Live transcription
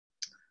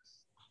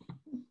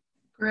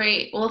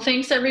Great. Well,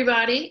 thanks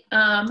everybody.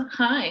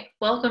 Hi,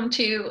 welcome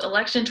to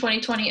Election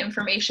 2020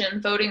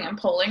 Information, Voting and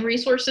Polling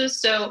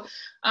Resources. So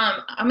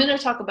I'm going to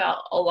talk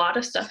about a lot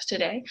of stuff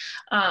today.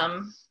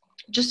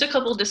 Just a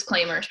couple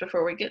disclaimers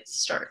before we get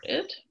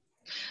started.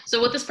 So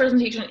what this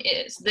presentation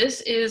is,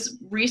 this is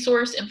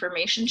resource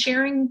information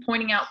sharing,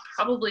 pointing out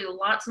probably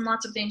lots and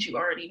lots of things you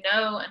already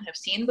know and have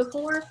seen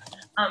before,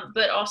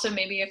 but also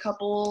maybe a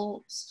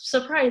couple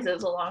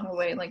surprises along the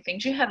way, like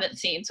things you haven't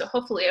seen. So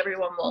hopefully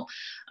everyone will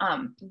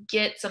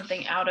get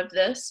something out of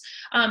this.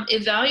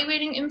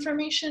 Evaluating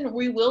information,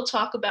 we will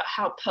talk about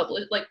how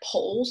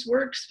polls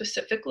work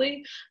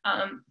specifically,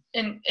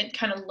 and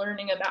kind of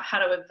learning about how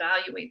to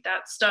evaluate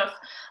that stuff.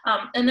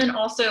 And then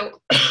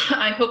also,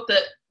 I hope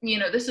that,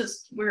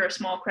 we're a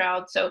small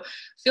crowd, so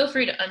feel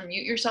free to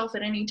unmute yourself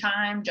at any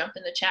time, jump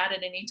in the chat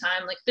at any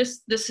time. Like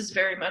this is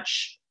very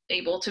much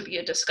able to be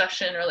a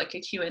discussion or like a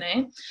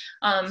Q&A.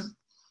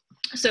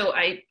 So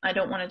I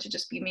don't want it to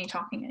just be me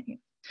talking at you.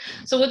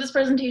 So what this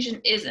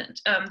presentation isn't,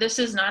 this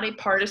is not a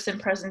partisan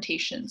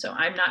presentation. So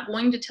I'm not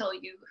going to tell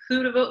you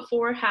who to vote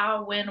for,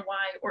 how, when,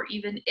 why, or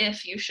even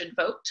if you should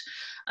vote.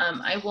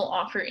 I will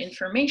offer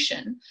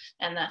information,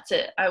 and that's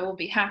it. I will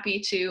be happy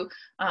to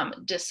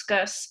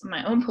discuss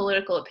my own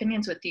political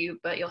opinions with you,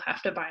 but you'll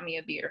have to buy me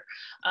a beer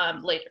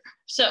later.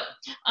 So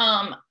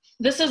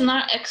this is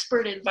not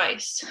expert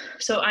advice.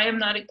 So I am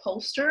not a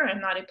pollster.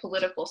 I'm not a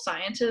political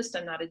scientist.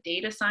 I'm not a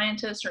data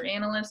scientist or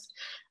analyst.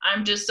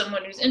 I'm just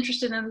someone who's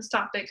interested in this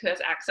topic, who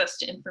has access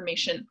to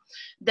information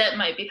that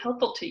might be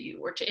helpful to you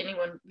or to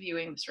anyone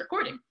viewing this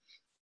recording.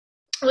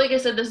 Like I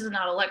said, this is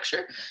not a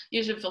lecture.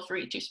 You should feel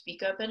free to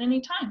speak up at any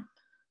time.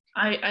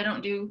 I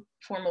don't do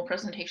formal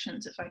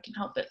presentations if I can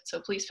help it, so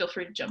please feel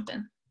free to jump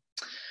in.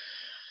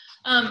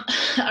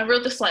 I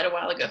wrote this slide a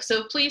while ago,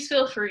 so please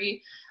feel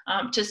free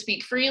to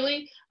speak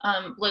freely.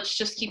 Let's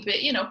just keep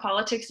it,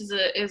 politics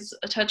is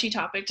a touchy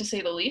topic to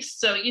say the least.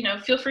 So,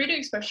 feel free to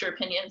express your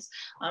opinions,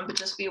 but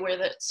just be aware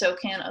that so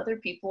can other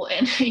people.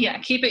 And yeah,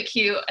 keep it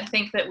cute. I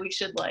think that we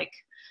should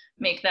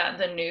make that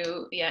the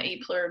new,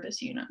 e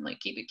pluribus unum,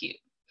 keep it cute.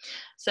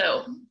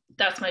 So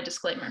that's my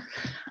disclaimer.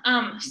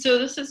 So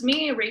this is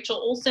me, Rachel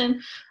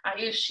Olson. I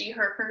use she,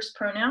 her, hers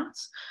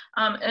pronouns.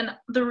 And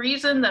the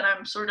reason that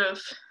I'm sort of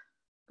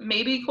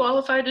maybe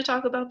qualified to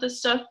talk about this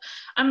stuff,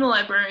 I'm the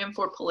librarian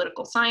for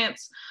political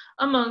science,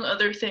 among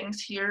other things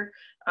here.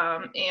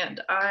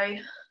 And I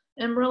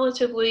am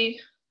relatively,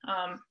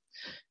 I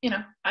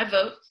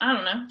vote, I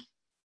don't know,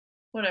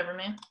 whatever,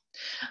 man.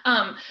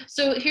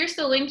 So here's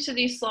the link to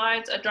these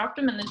slides. I dropped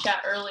them in the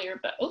chat earlier,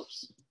 but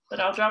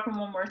I'll drop them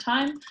one more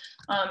time.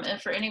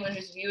 And for anyone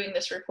who's viewing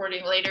this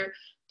recording later,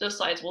 those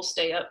slides will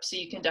stay up, so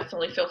you can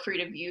definitely feel free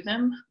to view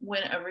them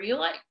whenever you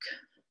like.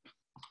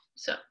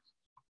 So,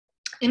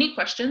 any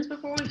questions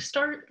before we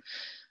start?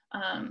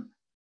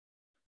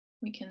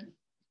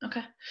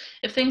 Okay.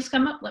 If things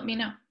come up, let me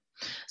know.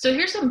 So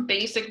here's some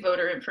basic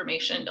voter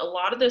information. A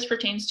lot of this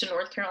pertains to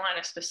North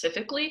Carolina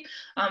specifically,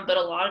 but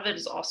a lot of it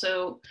is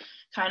also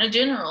kind of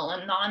general,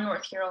 and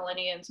non-North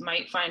Carolinians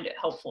might find it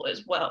helpful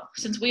as well.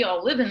 Since we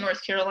all live in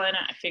North Carolina,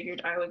 I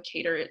figured I would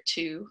cater it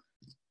to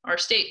our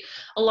state.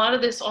 A lot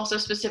of this also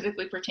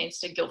specifically pertains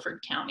to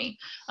Guilford County,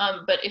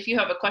 but if you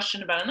have a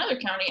question about another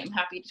county, I'm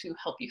happy to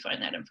help you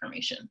find that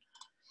information.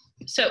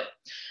 So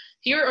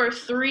here are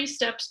 3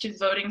 steps to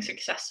voting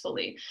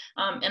successfully.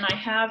 And I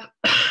have,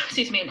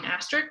 an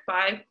asterisk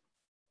by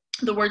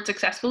the word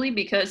successfully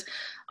because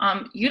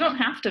you don't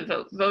have to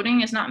vote.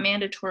 Voting is not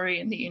mandatory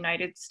in the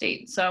United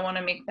States. So I want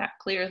to make that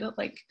clear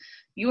that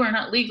you are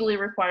not legally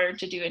required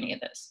to do any of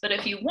this. But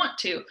if you want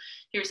to,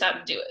 here's how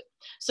to do it.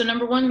 So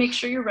number 1, make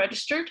sure you're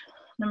registered.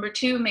 Number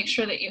 2, make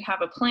sure that you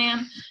have a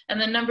plan. And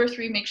then number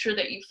 3, make sure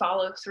that you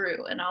follow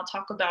through. And I'll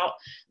talk about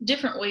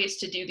different ways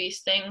to do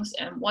these things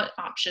and what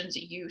options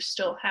you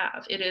still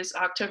have. It is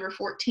October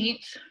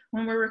 14th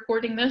when we're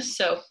recording this.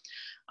 So,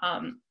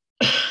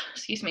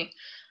 excuse me,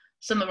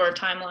 some of our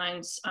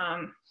timelines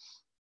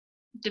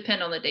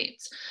depend on the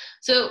dates.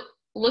 So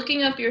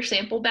looking up your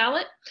sample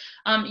ballot,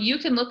 you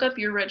can look up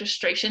your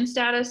registration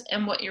status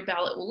and what your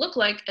ballot will look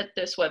like at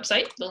this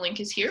website. The link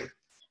is here.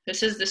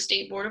 This is the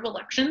State Board of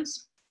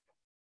Elections.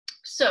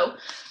 So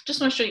just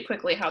want to show you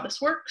quickly how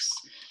this works.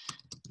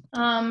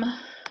 How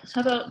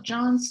about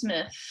John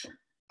Smith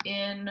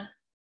in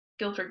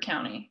Guilford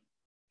County?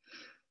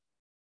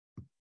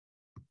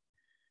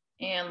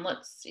 And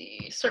let's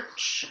see,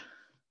 search.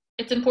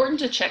 It's important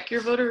to check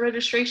your voter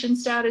registration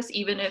status,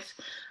 even if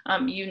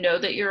you know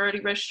that you're already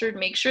registered.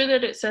 Make sure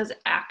that it says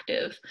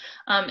active.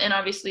 And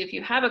obviously, if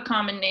you have a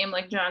common name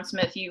like John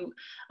Smith, you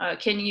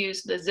can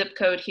use the zip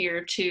code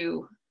here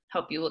to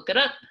help you look it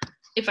up.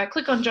 If I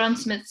click on John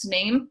Smith's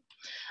name,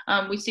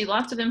 we see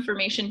lots of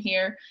information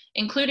here,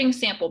 including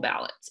sample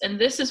ballots. And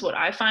this is what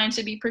I find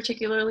to be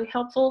particularly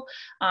helpful.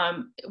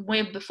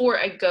 Before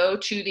I go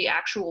to the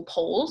actual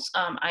polls,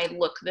 I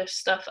look this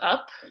stuff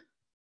up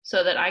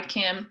so that I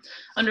can,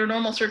 under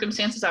normal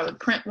circumstances, I would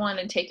print one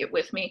and take it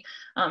with me.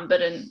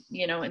 But in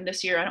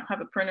this year, I don't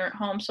have a printer at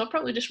home, so I'll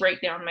probably just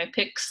write down my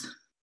picks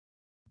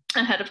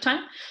ahead of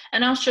time.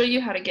 And I'll show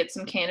you how to get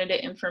some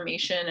candidate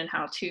information and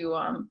how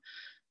to,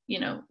 you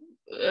know,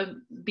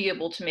 be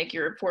able to make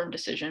your informed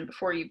decision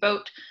before you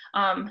vote.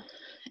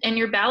 And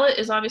your ballot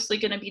is obviously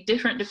going to be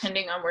different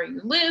depending on where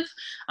you live,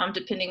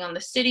 depending on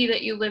the city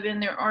that you live in.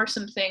 There are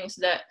some things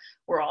that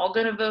we're all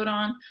going to vote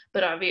on,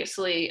 but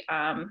obviously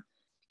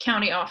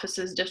county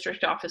offices,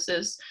 district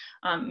offices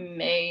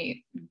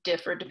may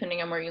differ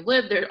depending on where you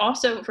live. There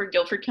also, for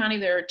Guilford County,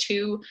 there are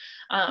two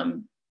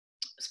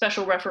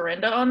special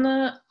referenda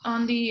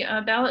on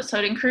the ballot, so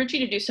I'd encourage you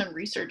to do some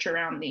research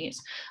around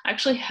these. I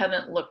actually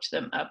haven't looked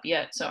them up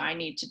yet, so I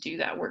need to do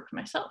that work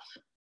myself.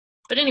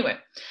 But anyway,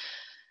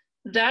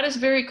 that is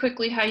very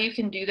quickly how you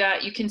can do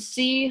that. You can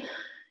see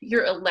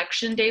your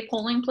election day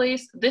polling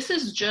place. This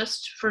is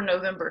just for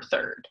November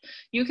 3rd.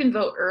 You can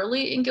vote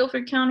early in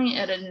Guilford County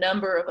at a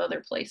number of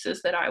other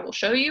places that I will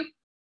show you.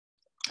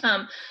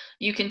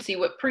 You can see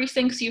what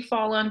precincts you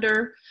fall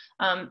under.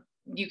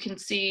 You can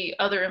see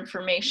other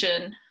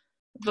information,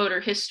 voter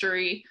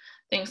history,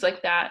 things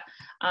like that.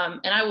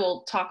 And I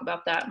will talk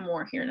about that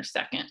more here in a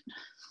second.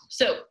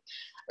 So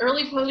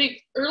early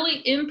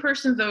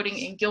in-person voting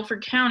in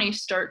Guilford County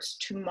starts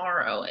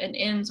tomorrow and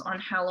ends on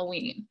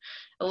Halloween.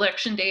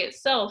 Election day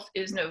itself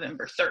is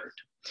November 3rd.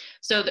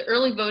 So the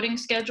early voting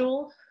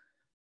schedule,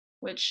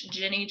 which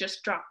Jenny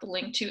just dropped the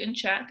link to in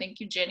chat. Thank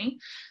you, Jenny.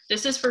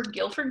 This is for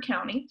Guilford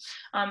County.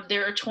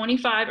 There are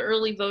 25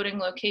 early voting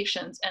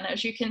locations. And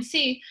as you can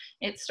see,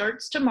 it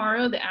starts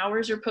tomorrow. The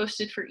hours are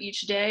posted for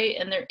each day,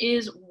 and there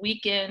is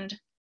weekend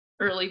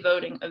early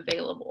voting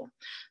available.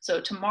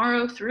 So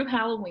tomorrow through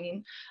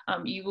Halloween,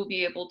 you will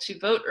be able to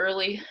vote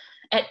early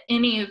at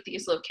any of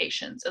these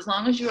locations. As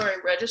long as you are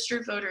a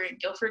registered voter in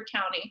Guilford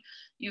County,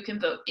 you can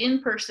vote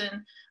in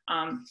person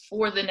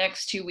for the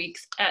next 2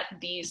 weeks at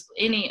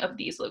any of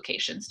these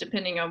locations,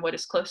 depending on what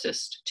is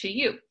closest to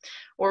you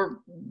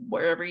or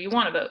wherever you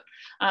want to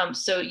vote.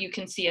 So you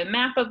can see a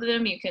map of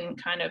them. You can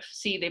kind of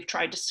see they've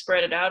tried to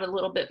spread it out a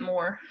little bit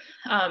more.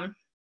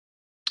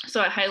 So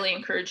I highly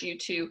encourage you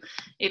to,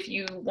 if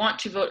you want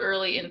to vote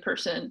early in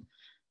person,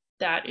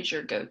 that is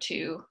your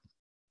go-to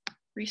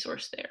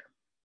resource there.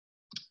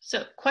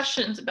 So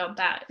questions about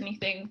that?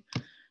 Anything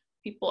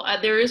people,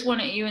 there is one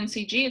at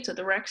UNCG, it's at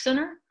the Rec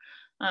Center.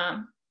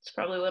 It's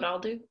probably what I'll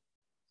do.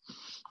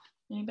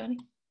 Anybody?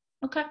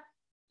 Okay.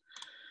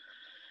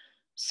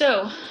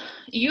 So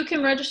you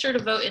can register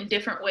to vote in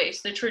different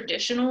ways. The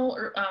traditional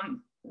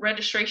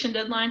registration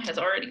deadline has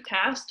already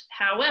passed.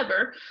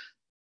 However,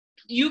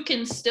 you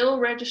can still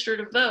register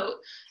to vote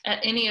at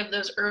any of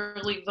those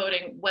early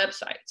voting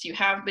websites. You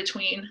have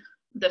between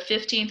the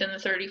 15th and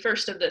the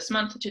 31st of this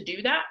month to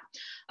do that.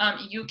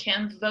 You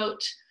can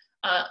vote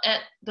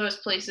at those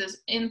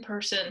places in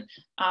person,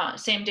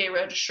 same day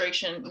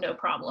registration, no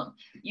problem.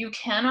 You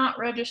cannot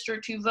register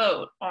to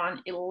vote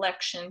on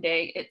election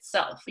day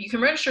itself. You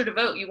can register to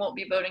vote, you won't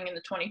be voting in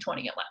the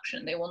 2020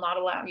 election. They will not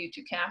allow you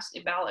to cast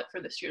a ballot for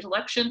this year's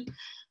election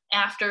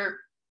after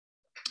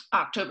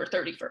October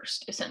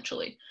 31st,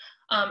 essentially.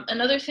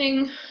 Another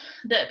thing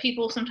that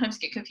people sometimes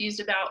get confused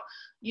about,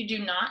 you do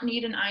not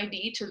need an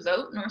ID to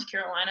vote. North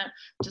Carolina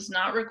does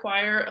not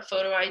require a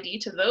photo ID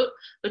to vote,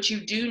 but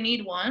you do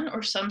need one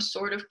or some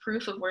sort of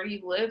proof of where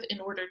you live in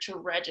order to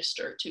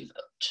register to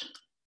vote.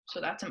 So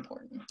that's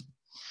important.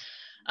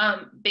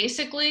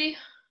 Basically,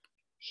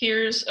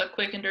 here's a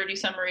quick and dirty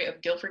summary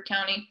of Guilford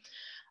County.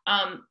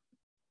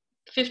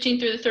 15th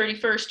through the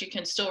 31st, you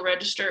can still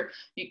register.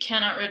 You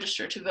cannot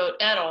register to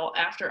vote at all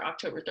after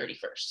October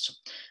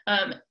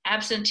 31st.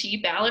 Absentee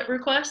ballot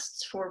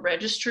requests for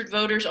registered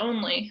voters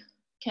only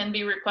can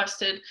be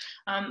requested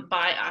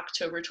by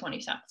October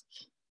 27th.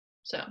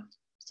 So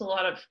it's a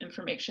lot of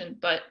information,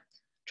 but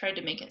tried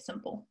to make it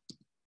simple.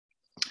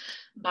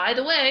 By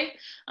the way,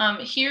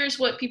 here's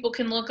what people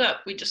can look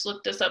up. We just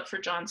looked this up for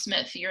John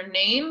Smith. Your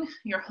name,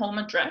 your home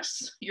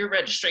address, your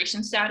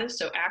registration status,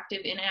 so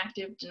active,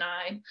 inactive,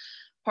 denied,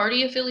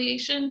 party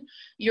affiliation,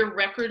 your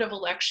record of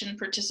election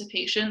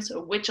participation,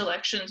 so which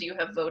elections you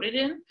have voted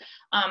in,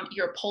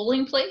 your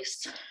polling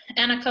place,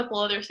 and a couple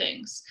other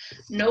things.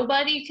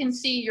 Nobody can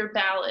see your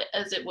ballot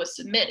as it was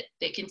submitted.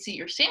 They can see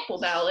your sample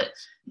ballot.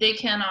 They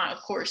cannot,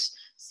 of course,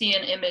 see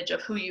an image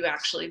of who you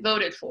actually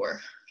voted for.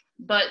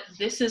 But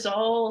this is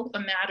all a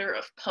matter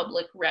of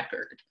public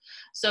record.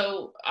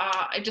 So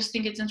I just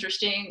think it's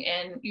interesting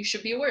and you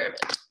should be aware of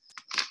it.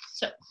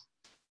 So,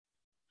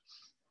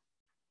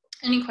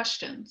 any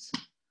questions?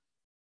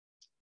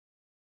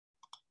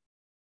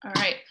 All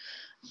right,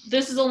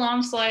 this is a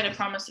long slide. I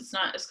promise it's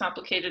not as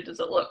complicated as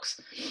it looks.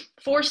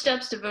 4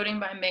 steps to voting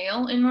by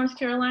mail in North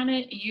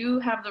Carolina. You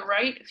have the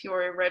right, if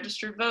you're a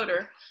registered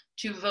voter,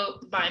 to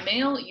vote by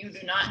mail. You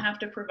do not have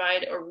to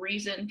provide a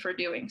reason for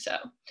doing so.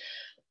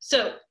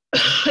 So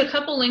a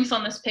couple links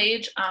on this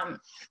page.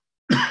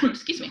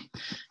 Excuse me.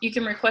 You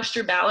can request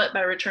your ballot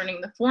by returning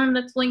the form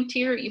that's linked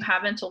here. You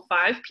have until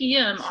 5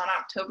 p.m. on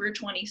October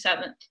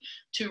 27th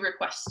to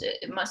request it.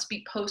 It must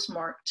be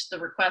postmarked, the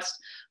request,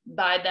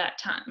 by that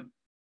time.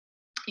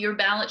 Your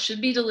ballot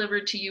should be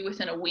delivered to you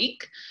within a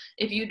week.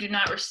 If you do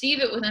not receive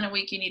it within a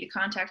week, you need to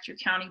contact your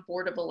county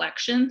board of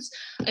elections.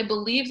 I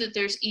believe that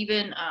there's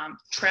even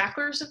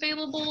trackers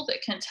available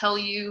that can tell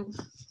you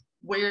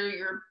where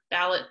your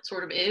ballot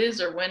sort of is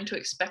or when to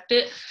expect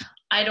it.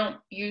 I don't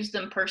use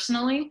them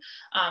personally,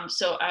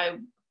 so I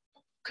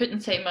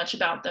couldn't say much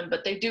about them,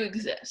 but they do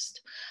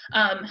exist.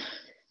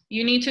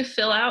 You need to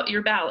fill out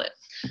your ballot.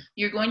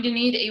 You're going to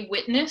need a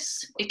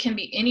witness. It can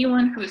be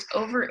anyone who is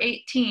over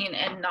 18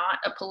 and not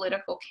a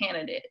political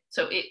candidate.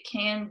 So it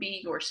can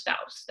be your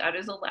spouse. That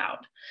is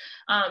allowed.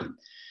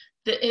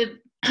 The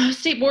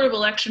State Board of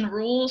Election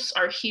rules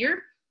are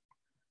here.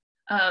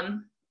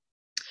 And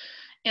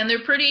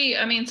they're pretty,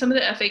 I mean, some of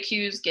the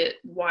FAQs get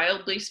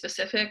wildly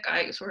specific.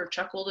 I sort of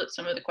chuckled at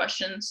some of the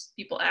questions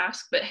people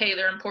ask, but hey,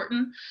 they're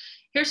important.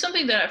 Here's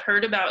something that I've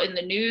heard about in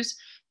the news.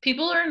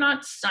 People are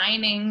not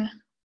signing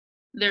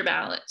their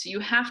ballots. You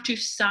have to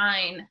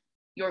sign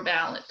your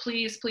ballot.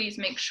 Please, please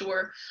make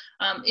sure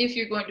if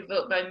you're going to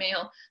vote by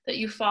mail that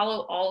you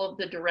follow all of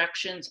the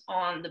directions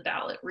on the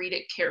ballot. Read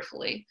it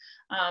carefully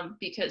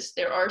because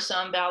there are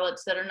some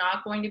ballots that are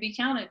not going to be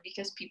counted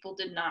because people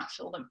did not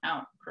fill them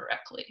out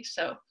correctly.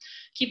 So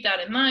keep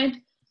that in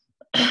mind.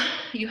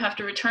 You have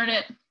to return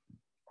it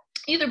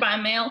either by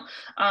mail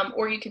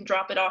or you can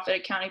drop it off at a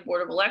county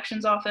board of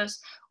elections office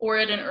or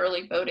at an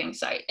early voting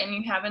site. And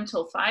you have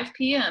until 5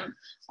 p.m.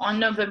 on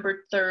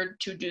November 3rd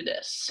to do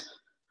this.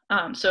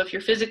 So if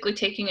you're physically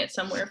taking it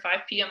somewhere, 5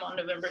 p.m. on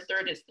November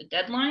 3rd is the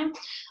deadline,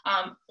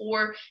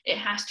 or it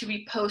has to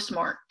be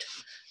postmarked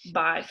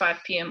by 5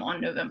 p.m.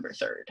 on November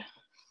 3rd.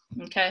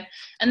 Okay.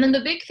 And then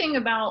the big thing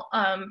about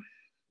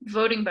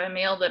voting by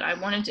mail that I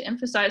wanted to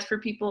emphasize for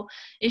people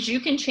is you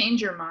can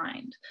change your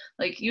mind.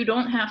 Like you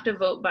don't have to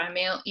vote by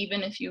mail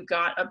even if you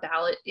got a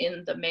ballot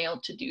in the mail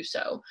to do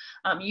so.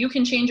 You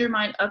can change your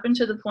mind up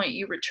until the point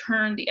you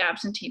return the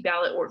absentee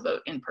ballot or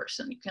vote in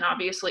person. You can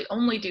obviously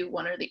only do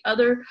one or the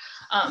other,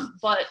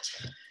 but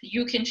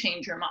you can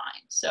change your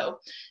mind. So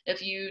if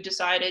you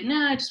decided,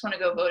 nah, I just want to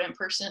go vote in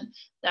person,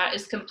 that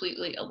is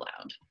completely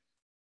allowed.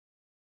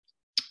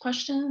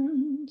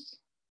 Questions?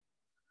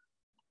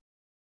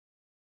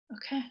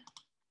 Okay.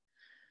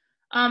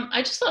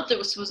 I just thought that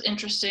was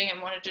interesting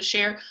and wanted to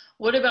share.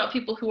 What about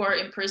people who are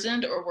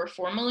imprisoned or were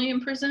formerly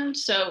imprisoned?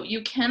 So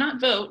you cannot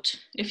vote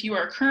if you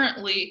are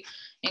currently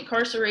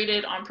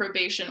incarcerated, on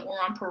probation,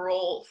 or on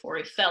parole for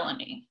a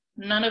felony.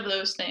 None of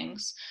those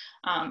things.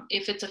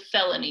 If it's a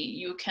felony,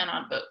 you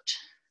cannot vote.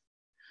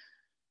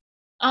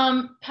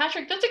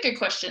 Patrick, that's a good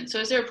question. So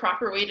is there a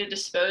proper way to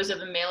dispose of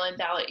a mail-in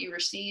ballot you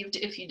received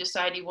if you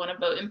decide you want to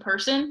vote in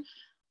person?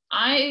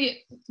 I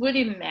would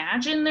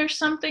imagine there's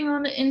something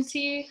on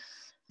the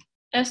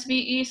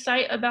NCSBE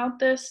site about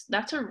this.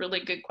 That's a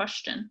really good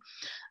question.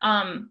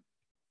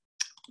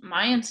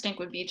 My instinct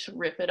would be to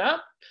rip it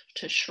up,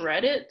 to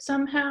shred it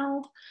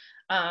somehow.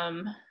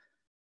 Let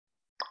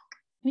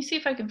me see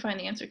if I can find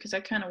the answer because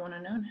I kind of want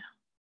to know now.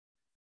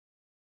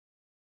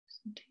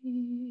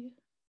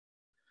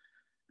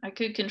 I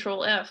could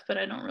control F, but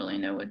I don't really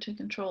know what to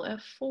control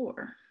F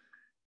for.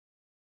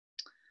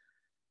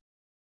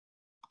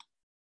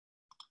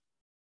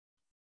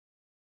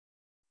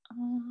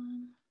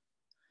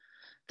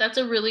 That's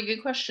a really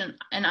good question,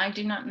 and I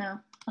do not know.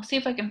 I'll see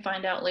if I can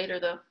find out later,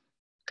 though,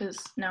 because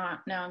now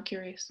I'm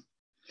curious.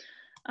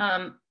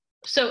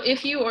 So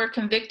if you are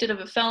convicted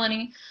of a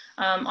felony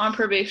on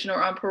probation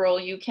or on parole,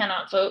 you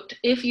cannot vote.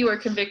 If you are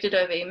convicted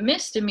of a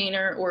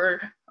misdemeanor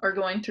or are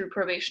going through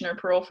probation or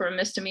parole for a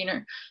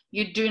misdemeanor,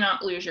 you do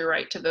not lose your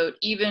right to vote,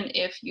 even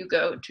if you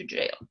go to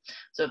jail.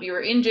 So if you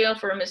are in jail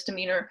for a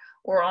misdemeanor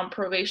or on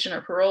probation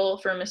or parole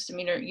for a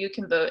misdemeanor, you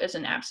can vote as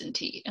an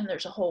absentee. And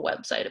there's a whole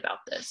website about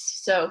this.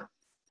 So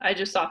I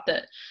just thought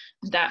that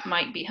that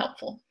might be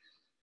helpful.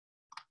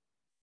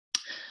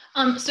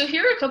 So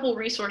here are a couple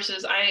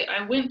resources.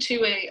 I went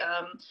to a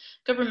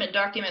government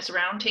documents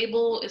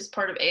roundtable as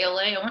part of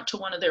ALA. I went to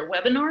one of their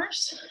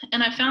webinars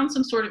and I found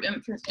some sort of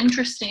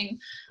interesting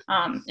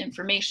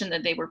information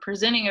that they were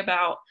presenting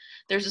about.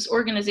 There's this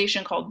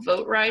organization called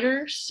Vote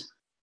Riders.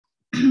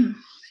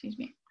 Excuse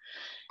me.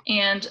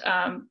 And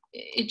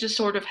it just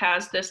sort of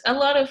has this, a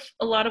lot of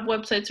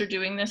websites are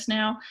doing this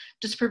now,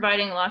 just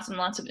providing lots and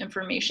lots of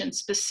information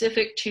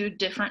specific to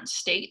different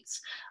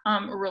states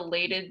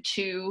related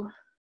to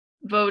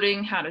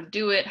voting, how to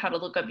do it, how to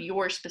look up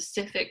your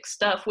specific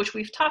stuff, which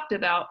we've talked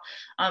about.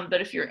 But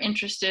if you're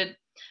interested,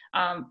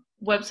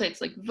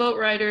 websites like Vote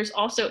Riders,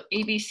 also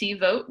ABC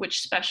Vote,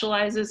 which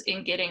specializes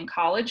in getting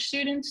college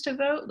students to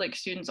vote, like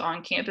students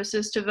on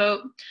campuses to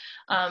vote.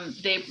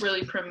 They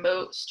really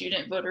promote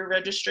student voter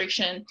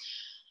registration.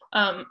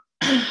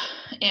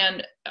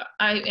 And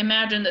I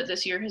imagine that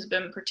this year has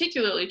been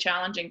particularly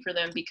challenging for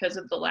them because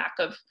of the lack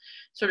of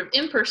sort of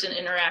in-person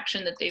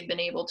interaction that they've been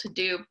able to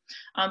do.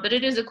 But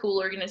it is a cool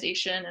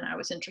organization and I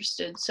was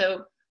interested.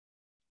 So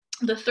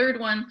the third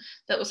one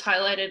that was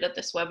highlighted at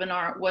this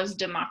webinar was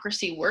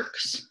Democracy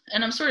Works.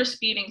 And I'm sort of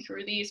speeding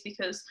through these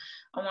because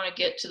I want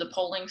to get to the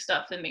polling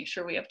stuff and make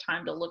sure we have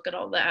time to look at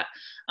all that.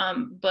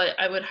 But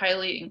I would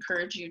highly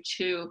encourage you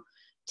to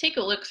take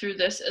a look through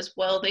this as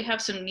well. They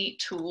have some neat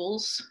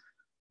tools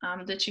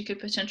that you could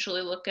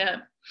potentially look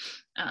at.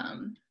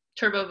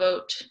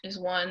 TurboVote is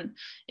one.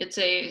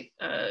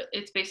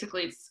 It's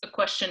basically a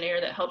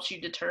questionnaire that helps you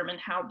determine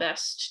how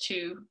best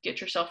to get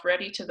yourself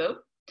ready to vote,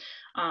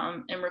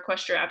 and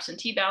request your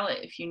absentee ballot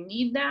if you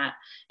need that.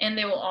 And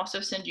they will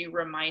also send you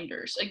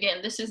reminders.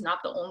 Again, this is not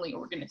the only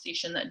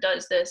organization that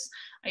does this.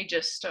 I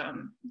just,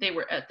 they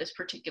were at this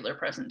particular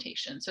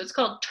presentation. So it's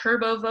called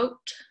TurboVote,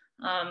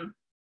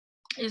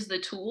 is the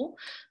tool.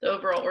 The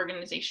overall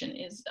organization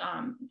is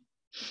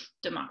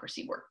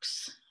Democracy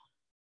Works.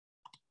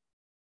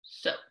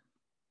 So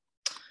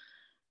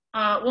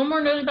one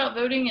more note about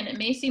voting, and it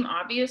may seem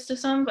obvious to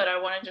some, but I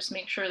want to just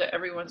make sure that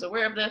everyone's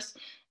aware of this.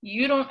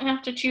 You don't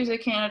have to choose a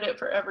candidate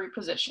for every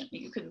position.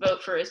 You could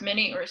vote for as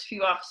many or as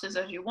few offices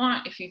as you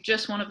want. If you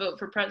just want to vote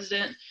for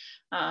president,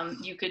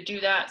 you could do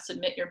that,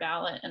 submit your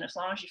ballot, and as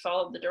long as you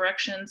follow the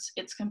directions,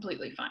 it's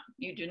completely fine.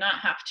 You do not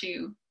have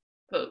to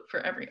vote for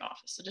every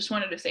office. I just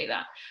wanted to say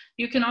that.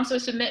 You can also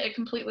submit a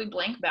completely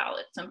blank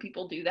ballot. Some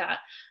people do that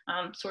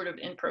sort of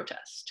in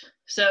protest.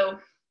 So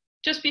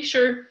just be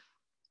sure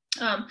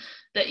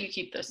that you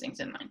keep those things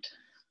in mind.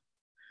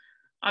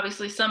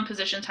 Obviously, some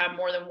positions have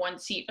more than one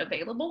seat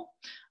available,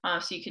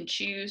 so you can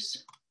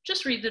choose.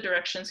 Just read the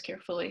directions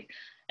carefully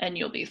and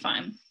you'll be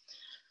fine.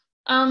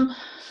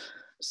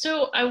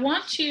 So I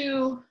want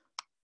to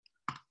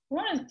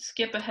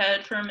skip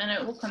ahead for a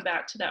minute. We'll come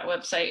back to that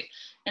website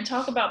and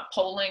talk about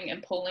polling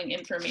and polling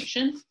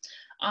information.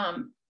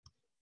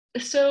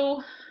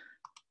 So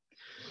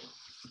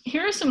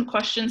here are some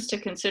questions to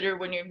consider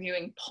when you're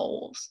viewing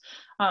polls.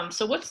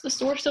 So what's the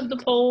source of the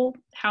poll?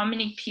 How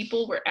many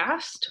people were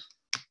asked?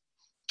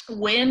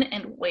 When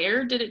and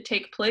where did it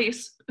take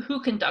place?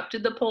 Who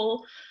conducted the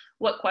poll?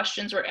 What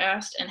questions were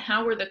asked? And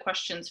how were the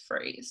questions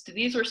phrased?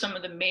 These were some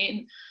of the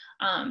main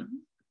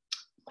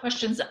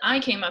questions that I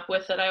came up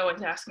with that I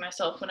always ask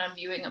myself when I'm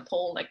viewing a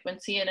poll. Like when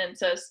CNN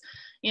says,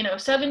 you know,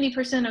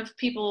 70% of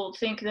people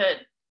think that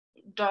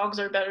dogs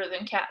are better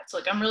than cats.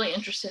 Like, I'm really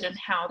interested in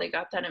how they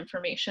got that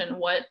information,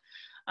 what,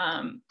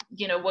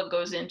 you know, what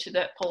goes into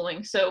that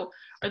polling. So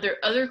are there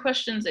other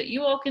questions that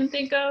you all can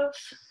think of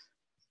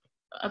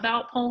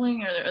about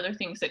polling? Are there other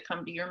things that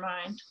come to your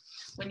mind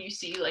when you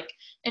see like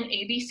an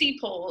ABC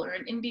poll or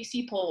an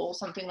NBC poll,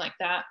 something like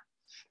that?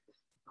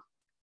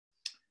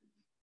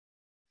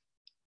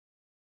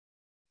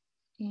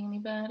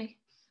 Anybody?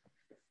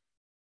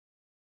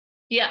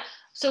 Yeah,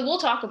 so we'll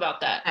talk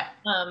about that.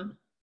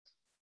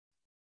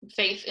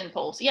 Faith in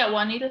polls. Yeah,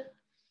 Juanita?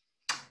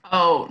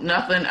 Oh,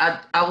 nothing.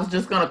 I was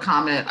just going to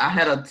comment. I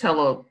had a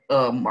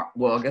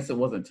well, I guess it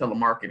wasn't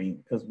telemarketing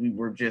because we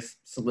were just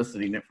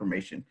soliciting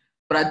information.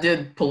 But I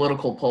did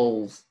political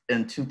polls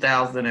in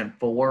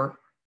 2004.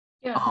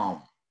 Yeah.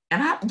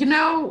 And I, you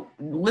know,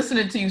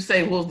 listening to you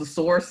say what was the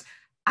source,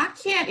 I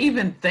can't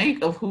even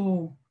think of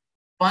who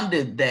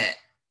funded that.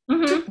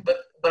 Mm-hmm.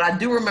 But I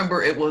do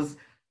remember it was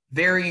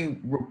very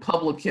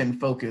Republican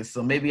focused.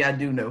 So maybe I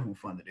do know who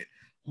funded it.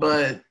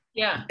 But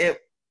yeah,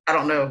 I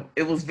don't know.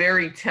 It was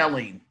very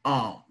telling.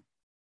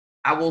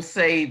 I will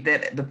say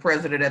that the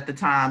president at the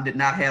time did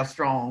not have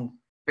strong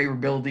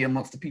favorability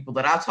amongst the people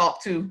that I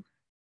talked to.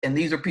 And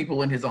these are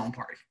people in his own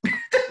party.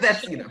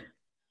 That's, you know,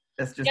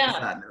 that's just a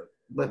side note.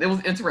 But it was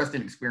an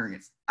interesting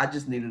experience. I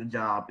just needed a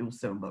job. It was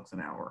 $7 an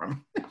hour.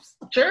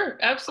 Sure,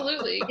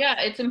 absolutely. Yeah,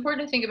 it's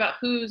important to think about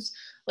who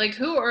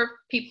are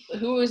people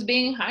who is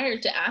being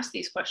hired to ask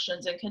these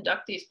questions and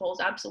conduct these polls.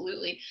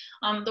 Absolutely.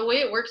 The way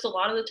it works a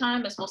lot of the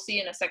time, as we'll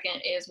see in a second,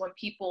 is when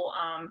people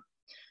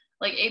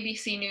like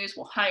ABC News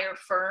will hire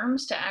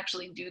firms to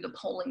actually do the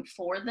polling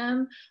for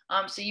them.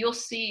 So you'll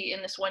see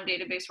in this one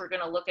database, we're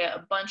going to look at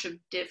a bunch of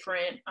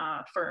different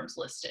firms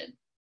listed.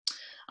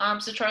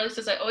 So Charlie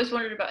says, I always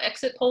wondered about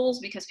exit polls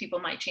because people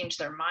might change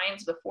their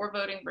minds before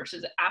voting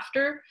versus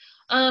after.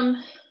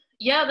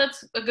 Yeah,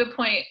 that's a good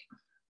point.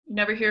 You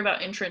never hear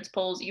about entrance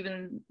polls,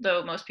 even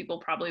though most people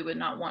probably would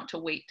not want to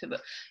wait to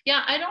vote.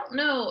 Yeah, I don't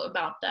know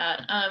about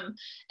that.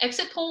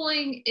 Exit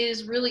polling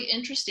is really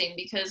interesting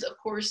because, of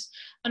course,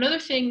 another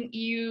thing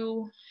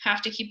you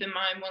have to keep in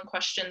mind, one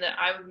question that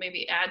I would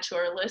maybe add to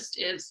our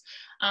list is,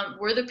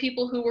 were the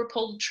people who were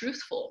polled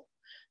truthful?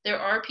 There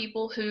are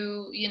people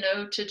who, you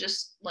know, to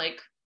just like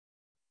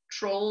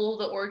troll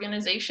the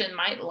organization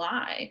might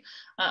lie,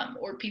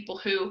 or people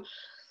who,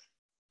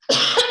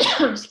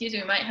 excuse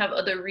me, might have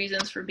other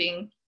reasons for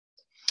being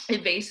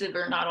evasive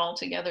or not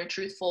altogether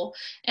truthful.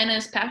 And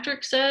as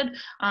Patrick said,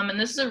 and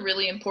this is a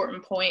really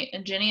important point,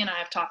 and Jenny and I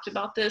have talked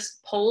about this,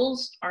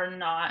 polls are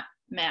not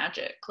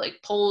magic.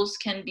 Like, polls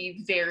can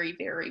be very,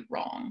 very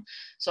wrong.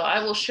 So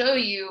I will show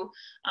you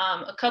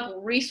a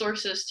couple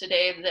resources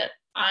today that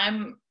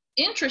I'm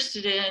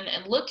interested in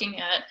and looking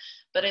at,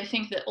 but I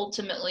think that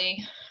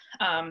ultimately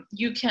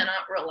you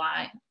cannot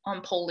rely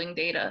on polling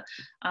data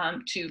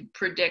to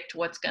predict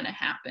what's going to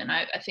happen.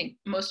 I think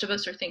most of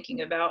us are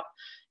thinking about,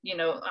 you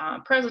know,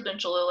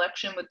 presidential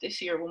election with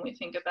this year when we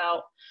think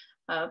about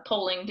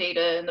polling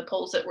data and the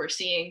polls that we're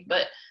seeing.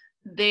 But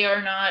they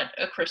are not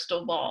a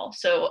crystal ball.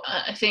 So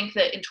I think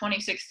that in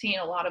 2016,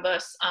 a lot of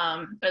us,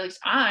 at least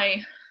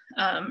I,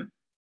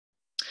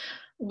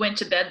 went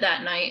to bed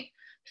that night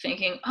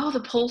thinking, oh,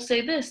 the polls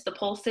say this, the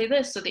polls say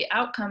this, so the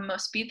outcome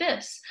must be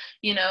this,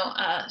 you know,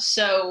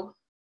 so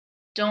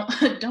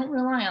don't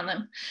rely on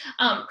them.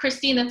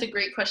 Christine, that's a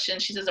great question.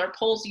 She says, are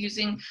polls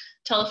using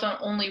telephone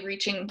only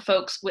reaching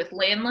folks with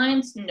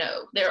landlines?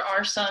 No, there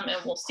are some,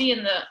 and we'll see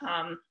in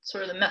the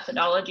sort of the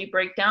methodology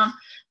breakdown,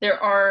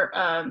 there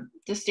are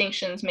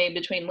distinctions made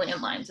between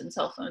landlines and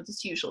cell phones.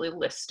 It's usually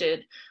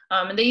listed,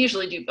 and they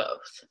usually do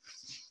both.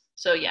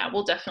 So yeah,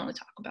 we'll definitely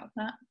talk about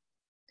that.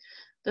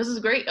 This is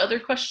great. Other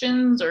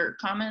questions or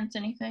comments,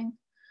 anything?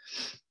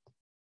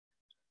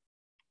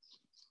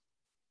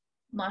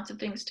 Lots of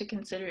things to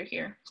consider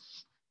here.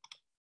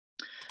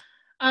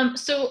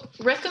 So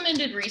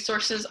recommended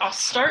resources, I'll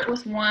start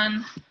with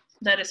one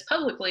that is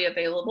publicly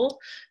available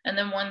and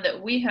then one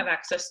that we have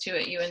access to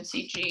at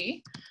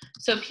UNCG.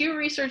 So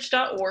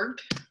pewresearch.org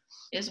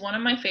is one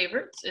of my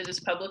favorites. It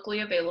is publicly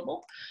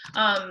available.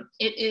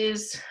 It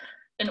is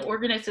an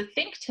it's a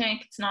think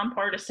tank, it's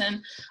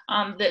nonpartisan,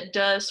 that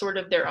does sort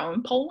of their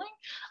own polling,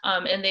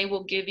 and they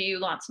will give you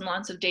lots and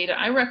lots of data.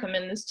 I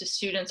recommend this to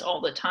students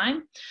all the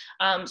time.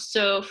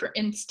 So for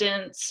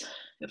instance,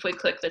 if we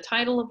click the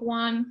title of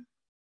one,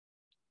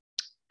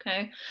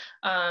 okay,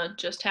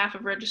 just half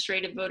of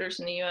registered voters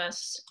in the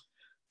US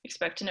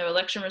expect to know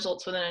election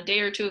results within a day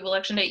or two of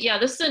election day. Yeah,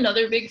 this is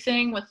another big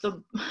thing with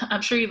the,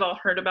 I'm sure you've all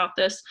heard about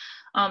this.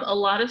 A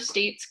lot of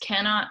states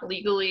cannot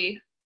legally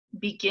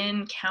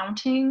begin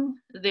counting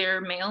their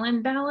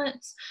mail-in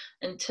ballots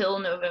until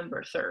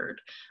November 3rd.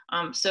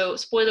 So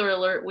spoiler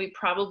alert, we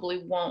probably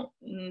won't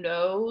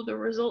know the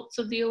results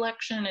of the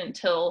election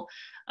until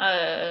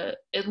at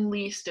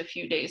least a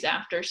few days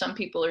after. Some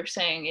people are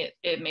saying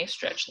it may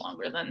stretch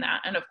longer than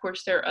that. And of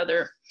course, there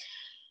are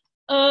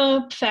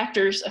other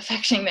factors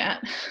affecting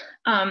that.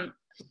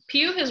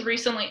 Pew has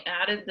recently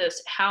added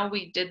this how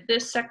we did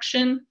this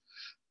section.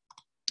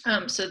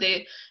 So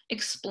they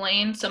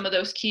explain some of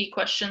those key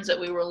questions that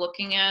we were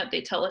looking at.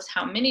 They tell us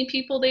how many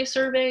people they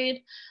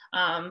surveyed.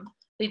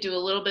 They do a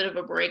little bit of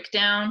a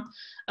breakdown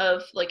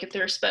of like if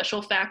there are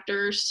special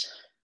factors,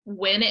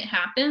 when it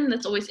happened.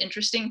 That's always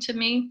interesting to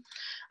me.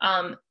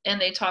 And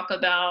they talk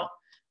about,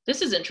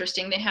 this is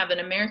interesting, they have an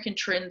American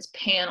Trends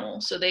panel.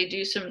 So they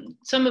do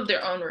some of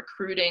their own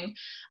recruiting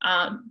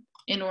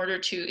in order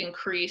to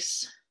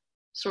increase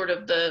sort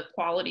of the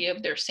quality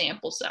of their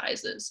sample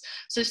sizes.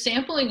 So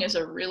sampling is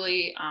a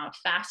really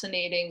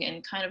fascinating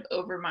and kind of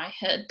over my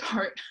head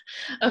part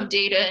of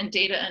data and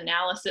data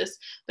analysis,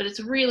 but it's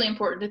really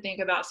important to think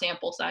about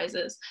sample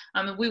sizes.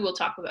 And we will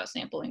talk about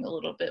sampling a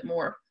little bit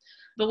more.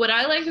 But what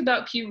I like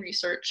about Pew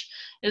Research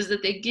is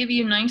that they give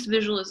you nice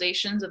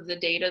visualizations of the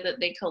data that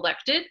they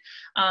collected.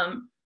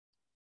 And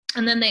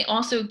then they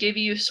also give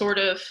you sort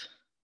of,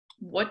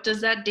 what does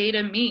that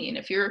data mean?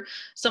 If you're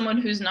someone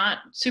who's not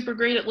super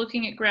great at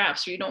looking at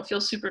graphs or you don't feel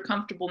super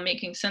comfortable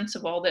making sense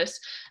of all this,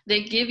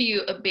 they give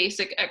you a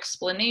basic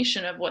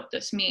explanation of what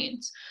this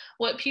means.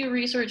 What Pew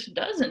Research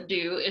doesn't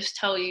do is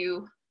tell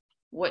you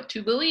what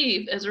to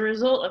believe as a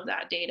result of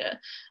that data.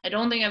 I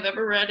don't think I've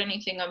ever read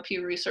anything on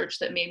Pew Research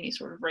that made me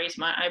sort of raise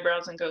my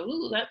eyebrows and go,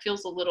 ooh, that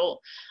feels a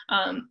little,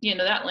 you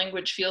know, that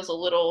language feels a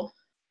little,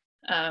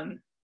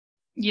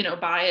 you know,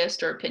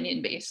 biased or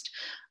opinion-based.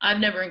 I've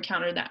never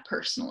encountered that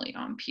personally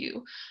on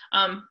Pew.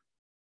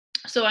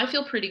 So I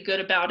feel pretty good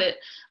about it.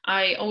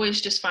 I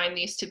always just find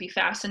these to be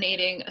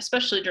fascinating,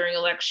 especially during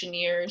election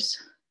years.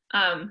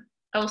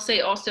 I will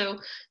say also,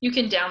 you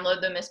can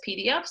download them as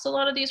PDFs, a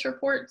lot of these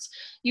reports.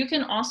 You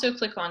can also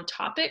click on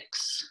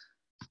topics,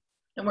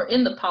 and we're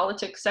in the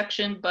politics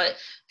section, but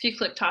if you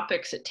click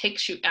topics, it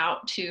takes you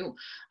out to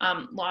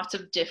lots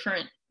of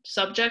different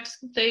subjects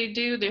that they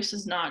do. This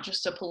is not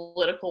just a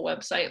political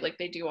website, like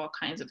they do all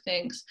kinds of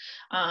things.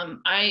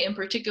 I, in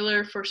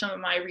particular, for some of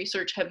my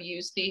research, have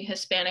used the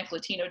Hispanic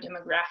Latino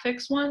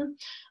demographics one.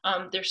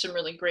 There's some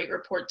really great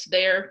reports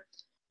there.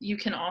 You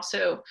can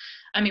also,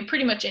 I mean,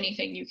 pretty much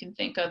anything you can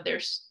think of,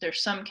 there's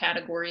some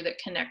category that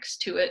connects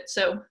to it.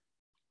 So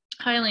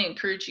highly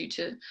encourage you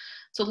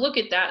to look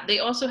at that. They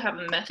also have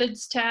a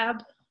methods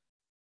tab,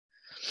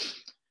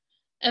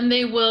 and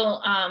they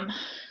will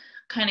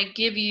kind of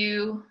give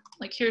you,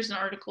 like, here's an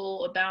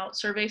article about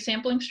survey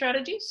sampling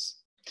strategies,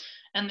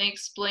 and they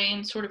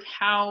explain sort of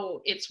how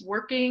it's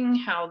working,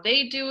 how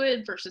they do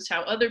it versus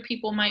how other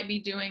people might be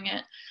doing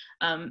it.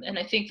 And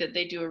I think that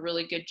they do a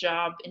really good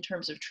job in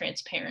terms of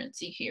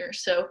transparency here.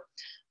 So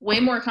way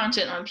more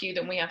content on Pew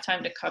than we have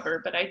time to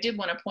cover, but I did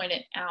want to point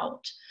it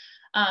out.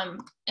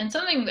 And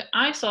something that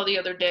I saw the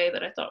other day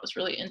that I thought was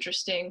really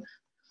interesting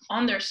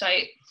on their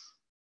site,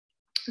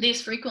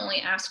 these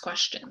frequently asked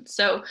questions.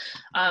 So,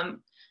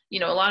 you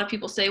know, a lot of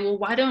people say, well,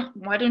 why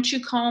don't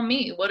you call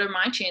me? What are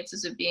my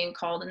chances of being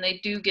called? And they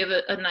do give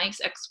a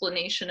nice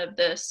explanation of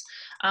this.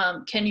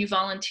 Can you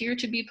volunteer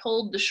to be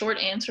polled? The short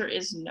answer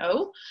is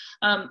no,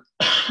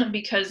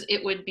 because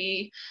it would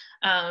be,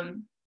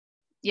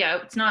 yeah,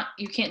 it's not,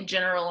 you can't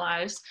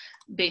generalize.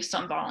 based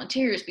on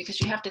volunteers, because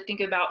you have to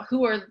think about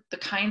who are the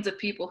kinds of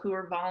people who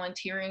are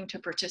volunteering to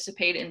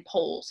participate in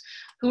polls,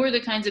 who are the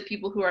kinds of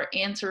people who are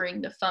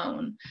answering the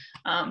phone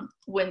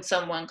when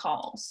someone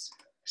calls.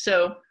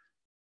 So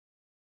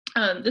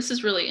this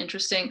is really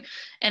interesting.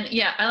 And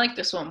yeah, I like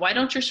this one. Why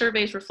don't your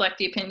surveys reflect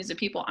the opinions of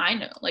people I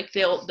know? Like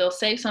they'll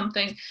say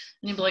something and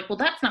you'll be like, well,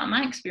 that's not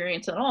my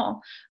experience at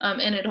all.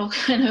 And it'll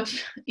kind of,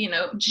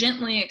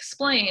 gently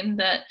explain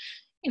that,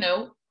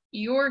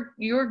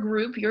 your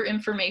group, your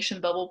information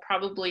bubble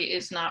probably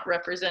is not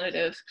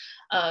representative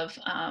of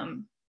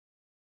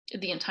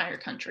the entire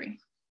country.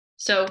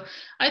 So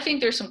I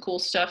think there's some cool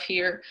stuff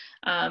here.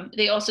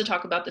 They also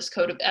talk about this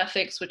code of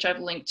ethics, which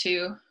I've linked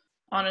to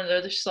on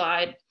another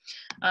slide.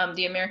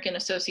 The American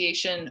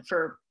Association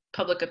for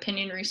Public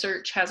Opinion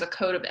Research has a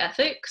code of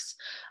ethics.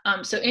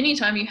 So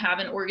anytime you have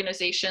an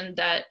organization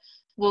that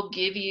will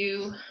give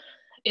you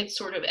its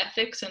sort of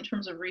ethics in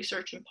terms of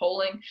research and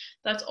polling,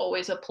 that's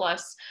always a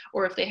plus.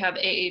 Or if they have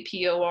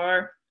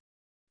AAPOR,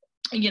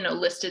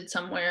 listed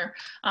somewhere.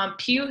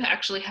 Pew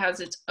actually has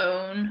its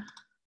own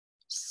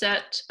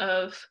set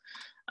of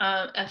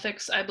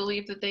ethics, I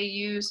believe, that they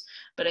use,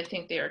 but I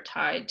think they are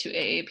tied to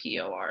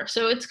AAPOR.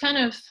 So it's kind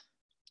of,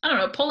 I don't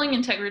know, polling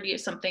integrity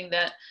is something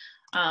that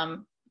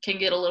can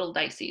get a little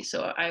dicey.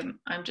 So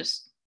I'm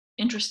just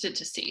interested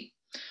to see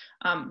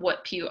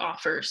what Pew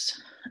offers.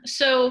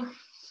 So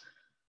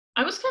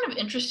I was kind of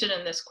interested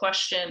in this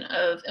question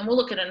of, and we'll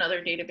look at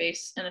another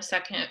database in a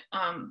second.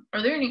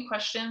 Are there any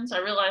questions? I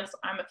realize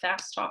I'm a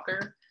fast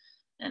talker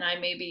and I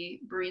may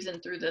be breezing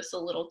through this a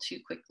little too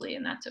quickly,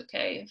 and that's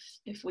okay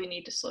if we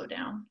need to slow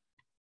down.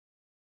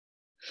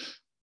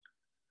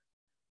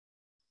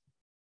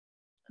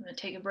 I'm gonna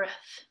take a breath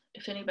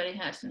if anybody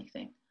has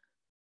anything.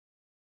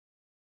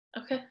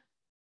 Okay.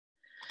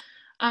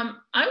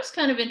 I was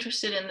kind of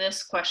interested in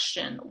this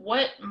question.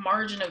 What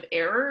margin of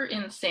error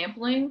in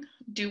sampling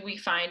do we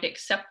find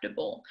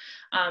acceptable?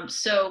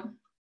 So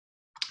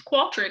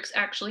Qualtrics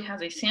actually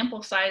has a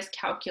sample size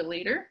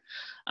calculator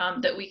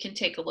that we can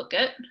take a look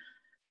at.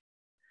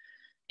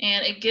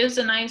 And it gives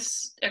a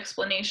nice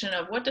explanation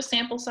of what does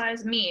sample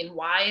size mean?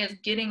 Why is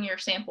getting your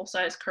sample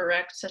size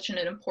correct such an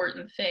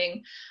important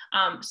thing?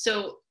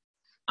 So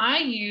I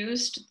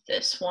used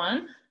this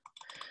one.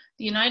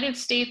 The United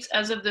States,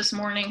 as of this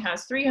morning,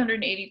 has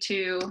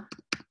 382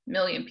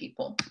 million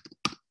people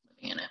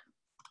living in it.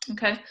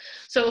 Okay,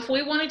 so if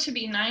we wanted to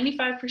be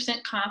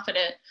 95%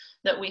 confident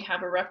that we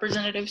have a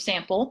representative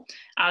sample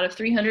out of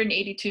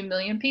 382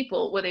 million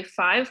people with a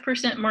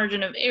 5%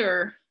 margin of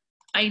error,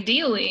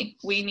 ideally,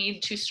 we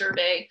need to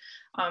survey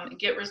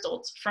get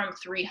results from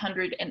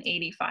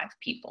 385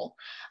 people.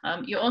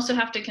 You also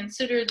have to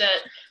consider that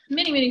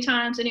many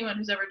times, anyone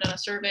who's ever done a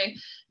survey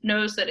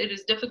knows that it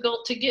is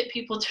difficult to get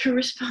people to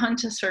respond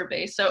to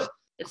surveys. So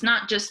it's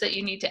not just that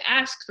you need to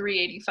ask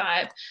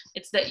 385,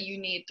 it's that you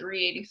need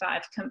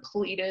 385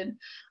 completed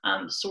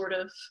sort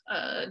of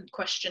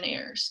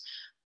questionnaires.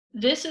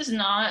 This is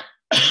not,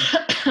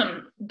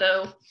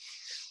 though,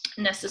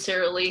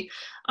 necessarily,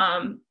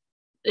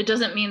 it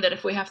doesn't mean that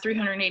if we have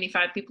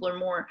 385 people or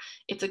more,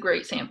 it's a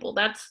great sample.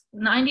 That's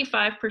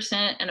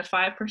 95% and a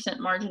 5%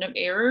 margin of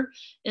error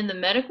in the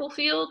medical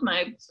field.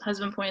 My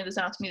husband pointed this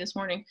out to me this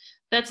morning.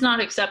 That's not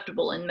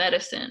acceptable in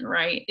medicine,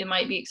 right? It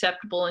might be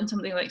acceptable in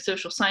something like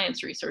social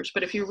science research,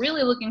 but if you're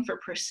really looking for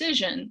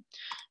precision,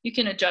 you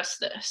can adjust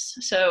this.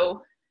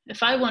 So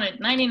if I wanted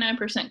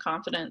 99%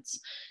 confidence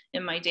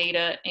in my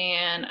data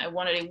and I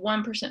wanted a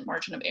 1%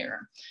 margin of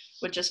error,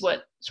 which is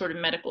what sort of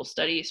medical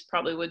studies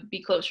probably would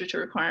be closer to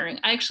requiring,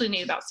 I actually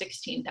need about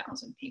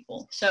 16,000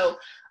 people. So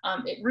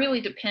it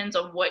really depends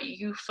on what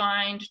you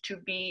find to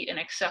be an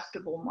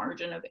acceptable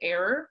margin of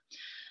error.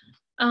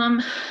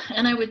 And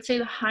I would say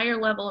the higher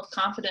level of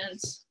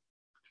confidence,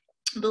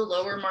 the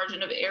lower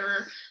margin of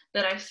error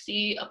that I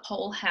see a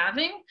poll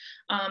having,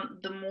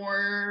 the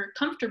more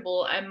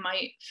comfortable I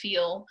might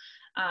feel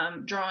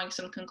drawing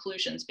some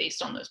conclusions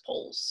based on those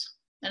polls.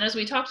 And as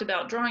we talked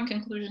about, drawing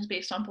conclusions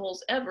based on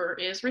polls ever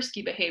is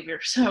risky behavior.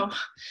 So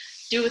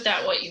do with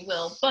that what you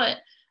will. But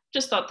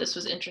just thought this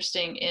was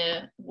interesting.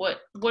 What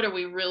are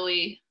we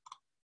really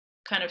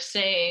kind of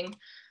saying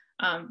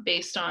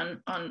based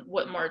on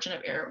what margin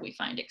of error we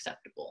find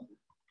acceptable?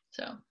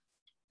 So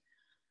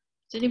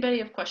does anybody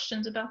have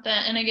questions about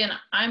that? And again,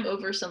 I'm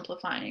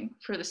oversimplifying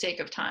for the sake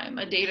of time.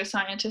 A data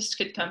scientist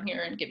could come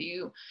here and give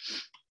you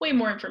way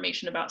more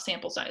information about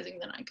sample sizing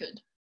than I could.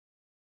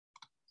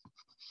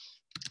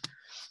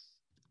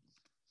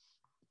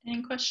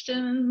 Any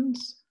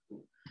questions?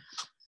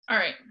 All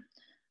right,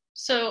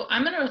 so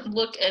I'm gonna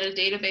look at a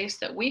database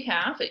that we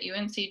have at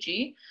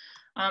UNCG.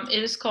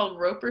 It is called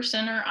Roper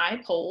Center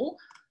iPoll.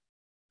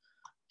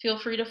 Feel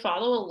free to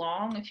follow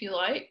along if you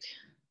like.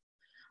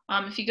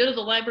 If you go to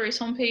the library's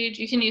homepage,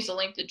 you can use the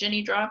link that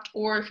Jenny dropped,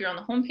 or if you're on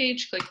the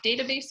homepage, click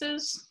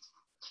databases.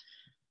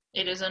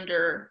 It is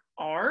under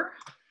R,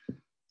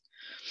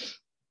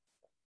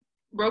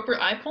 Roper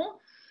iPoll.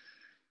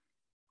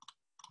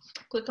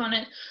 Click on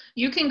it.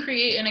 You can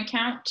create an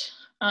account.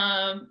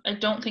 I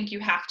don't think you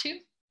have to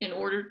in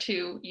order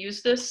to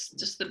use this,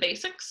 just the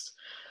basics.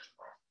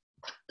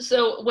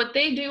 So what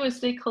they do is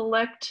they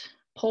collect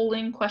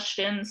polling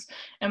questions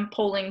and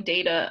polling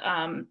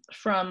data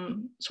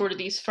from sort of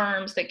these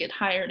firms that get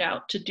hired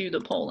out to do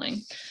the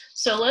polling.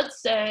 So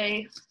let's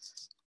say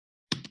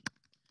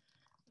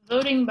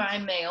voting by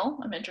mail.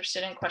 I'm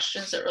interested in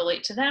questions that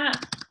relate to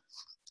that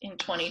in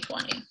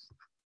 2020.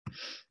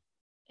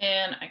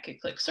 And I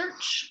could click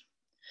search.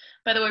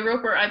 By the way,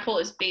 Roper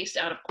iPoll is based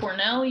out of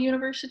Cornell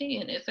University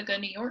in Ithaca,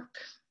 New York.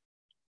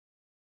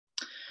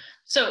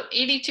 So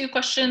 82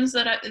 questions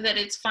that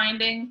it's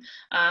finding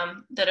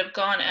that have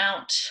gone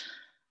out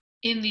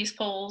in these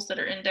polls that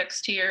are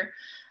indexed here.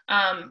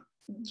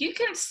 You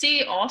can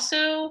see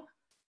also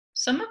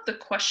some of the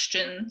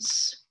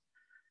questions,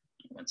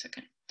 one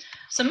second.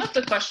 Some of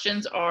the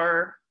questions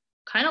are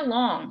kind of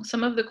long.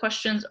 Some of the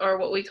questions are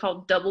what we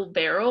call double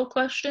barrel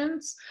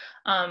questions,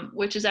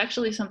 which is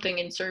actually something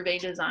in survey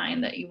design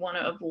that you want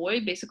to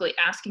avoid, basically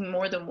asking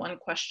more than one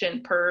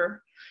question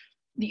per.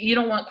 You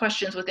don't want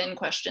questions within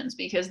questions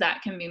because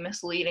that can be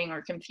misleading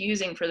or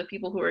confusing for the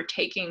people who are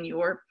taking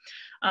your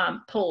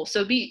poll.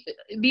 So be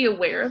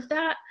aware of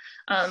that,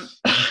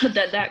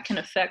 that can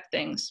affect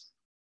things.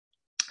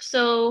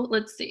 So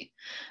let's see.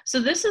 So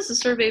this is a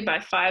survey by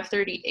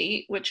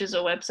 538, which is a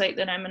website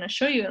that I'm going to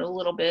show you in a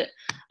little bit,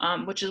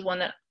 which is one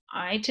that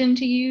I tend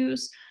to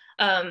use.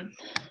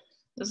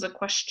 There's a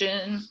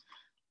question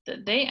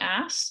that they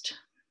asked,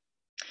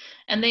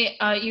 and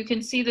you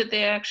can see that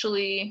they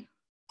actually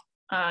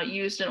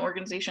used an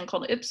organization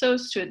called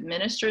Ipsos to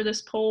administer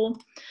this poll.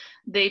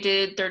 They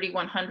did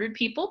 3,100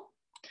 people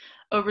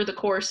over the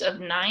course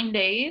of 9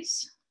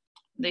 days.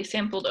 They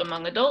sampled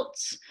among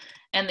adults,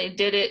 and they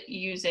did it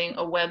using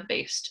a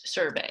web-based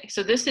survey.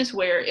 So this is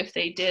where if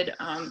they did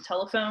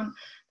telephone,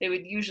 they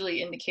would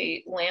usually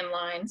indicate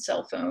landline,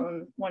 cell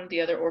phone, one or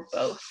the other, or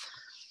both.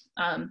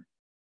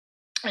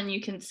 And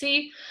you can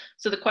see,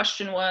 so the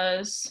question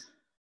was,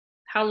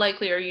 how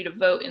likely are you to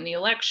vote in the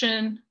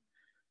election?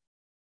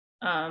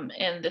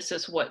 And this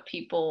is what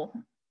people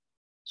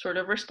sort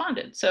of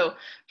responded. So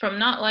from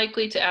not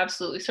likely to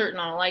absolutely certain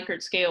on a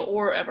Likert scale,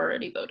 or I've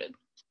already voted.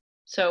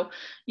 So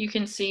you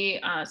can see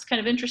it's kind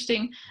of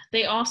interesting.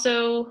 They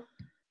also,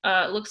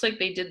 looks like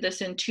they did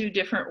this in 2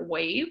 different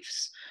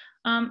waves,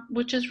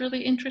 which is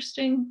really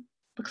interesting.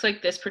 Looks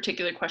like this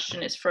particular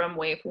question is from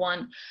wave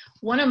 1.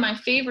 One of my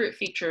favorite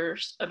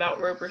features about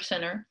Roper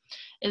Center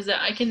is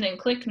that I can then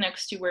click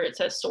next to where it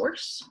says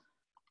source,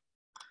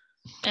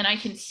 and I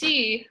can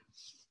see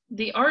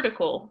the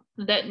article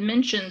that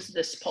mentions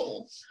this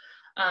poll.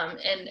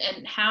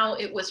 And how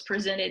it was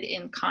presented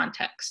in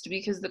context,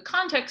 because the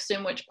context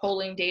in which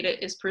polling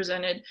data is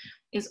presented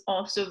is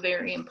also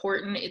very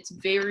important. It's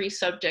very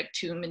subject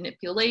to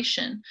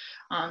manipulation.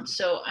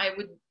 So I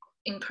would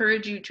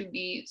encourage you to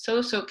be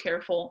so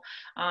careful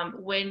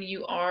when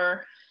you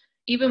are,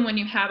 even when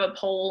you have a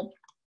poll,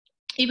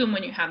 even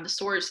when you have the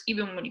source,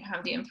 even when you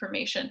have the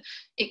information,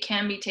 it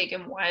can be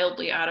taken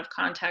wildly out of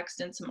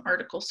context in some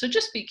articles. So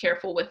just be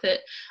careful with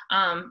it.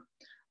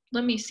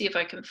 Let me see if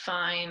I can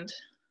find.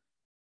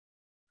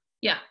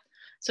 Yeah,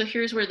 so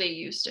here's where they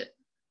used it,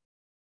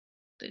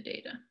 the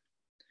data.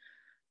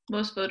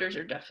 Most voters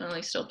are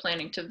definitely still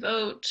planning to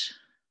vote.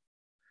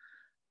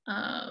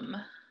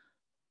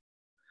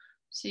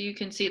 So you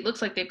can see, it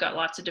looks like they've got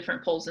lots of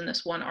different polls in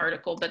this one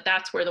article, but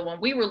that's where the one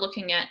we were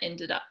looking at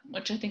ended up,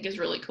 which I think is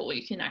really cool.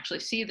 You can actually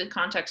see the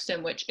context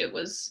in which it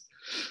was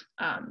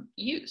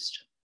used.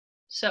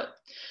 So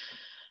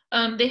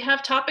they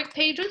have topic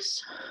pages,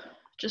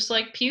 just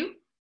like Pew.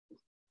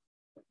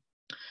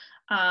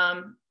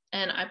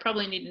 And I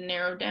probably need to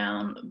narrow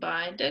down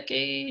by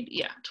decade.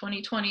 Yeah,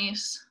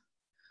 2020s.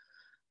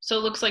 So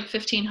it looks like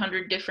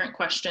 1,500 different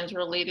questions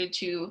related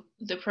to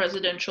the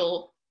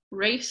presidential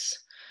race.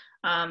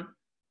 And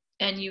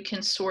you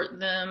can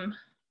sort them.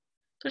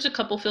 There's a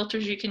couple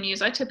filters you can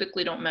use. I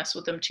typically don't mess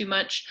with them too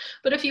much,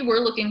 but if you were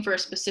looking for a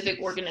specific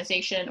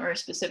organization or a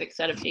specific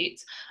set of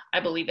dates, I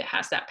believe it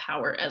has that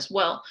power as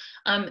well.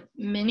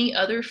 Many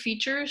other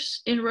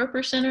features in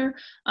Roper Center,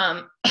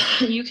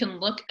 you can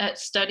look at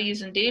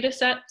studies and data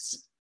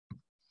sets.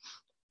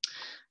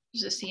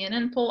 There's a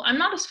CNN poll. I'm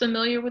not as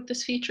familiar with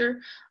this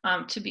feature,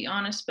 to be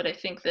honest, but I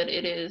think that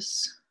it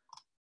is,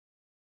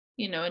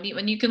 you know,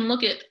 and you can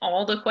look at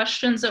all the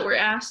questions that were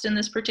asked in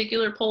this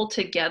particular poll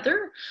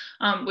together,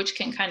 which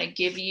can kind of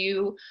give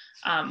you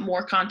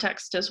more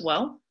context as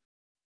well.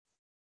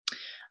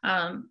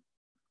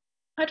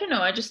 I don't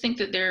know, I just think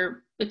that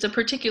it's a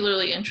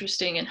particularly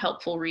interesting and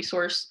helpful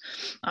resource.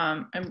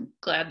 I'm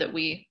glad that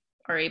we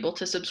are able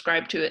to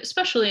subscribe to it,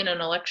 especially in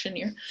an election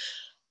year.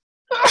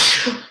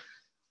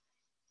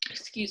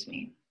 Excuse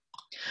me.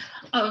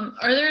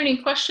 Are there any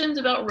questions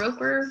about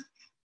Roper?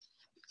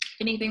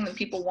 Anything that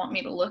people want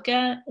me to look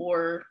at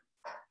or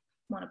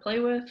want to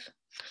play with?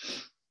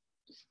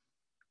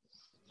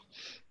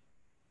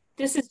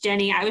 This is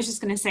Jenny. I was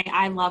just going to say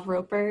I love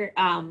Roper.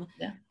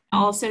 Yeah. I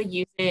also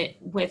use it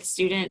with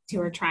students who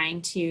are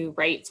trying to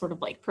write sort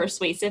of like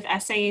persuasive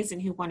essays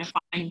and who want to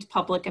find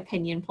public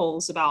opinion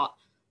polls about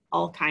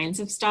all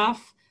kinds of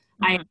stuff.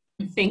 Mm-hmm.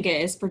 I think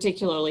it is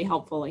particularly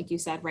helpful, like you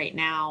said, right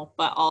now,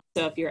 but also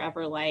So if you're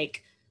ever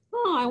like,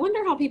 oh, I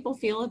wonder how people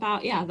feel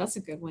about, yeah, that's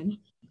a good one.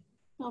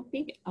 Oh,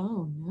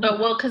 oh no. Oh,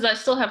 well, because I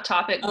still have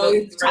topic Oh,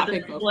 vote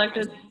topic vote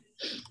selected. president.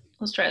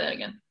 Let's try that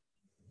again.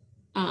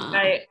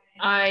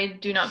 I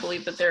do not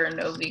believe that there are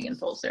no vegan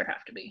polls. There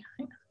have to be.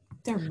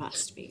 There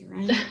must be,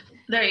 right?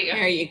 There you go.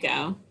 There you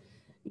go.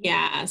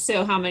 Yeah.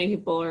 So how many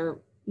people are,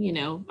 you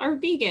know, are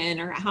vegan,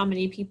 or how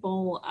many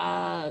people,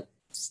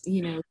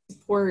 you know,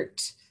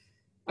 support,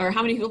 or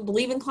how many people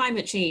believe in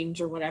climate change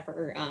or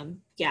whatever.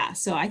 Yeah.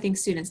 So I think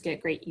students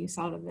get great use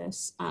out of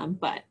this,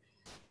 but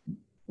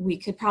we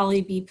could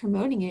probably be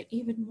promoting it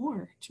even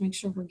more to make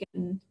sure we're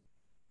getting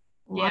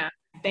a lot of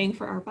bang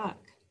for our buck.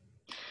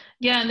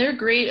 Yeah, and they're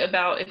great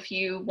about, if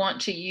you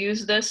want to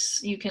use this,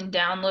 you can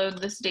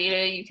download this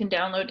data, you can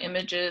download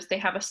images. They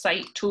have a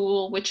cite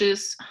tool, which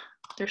is,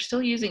 they're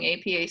still using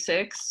APA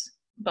 6,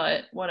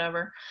 but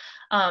whatever.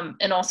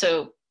 And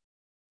also,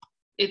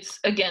 it's,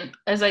 again,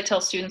 as I tell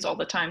students all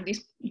the time,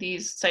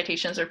 these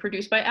citations are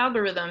produced by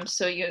algorithms,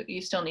 so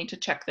you still need to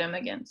check them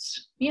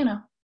against, you know,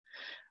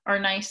 our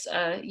nice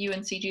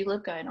UNCG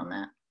LibGuide on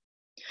that.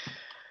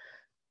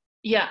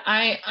 Yeah,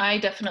 I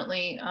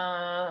definitely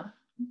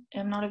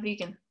am not a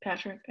vegan,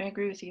 Patrick. I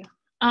agree with you.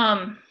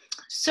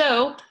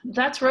 So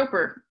that's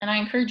Roper, and I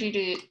encourage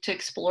you to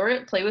explore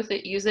it, play with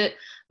it, use it.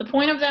 The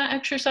point of that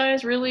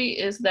exercise really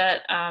is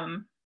that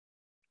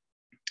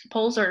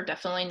polls are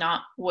definitely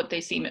not what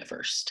they seem at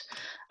first,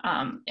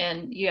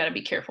 and you got to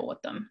be careful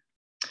with them.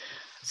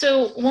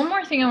 So one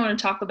more thing I want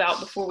to talk about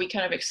before we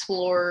kind of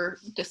explore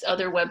this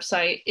other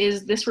website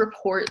is this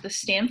report, the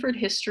Stanford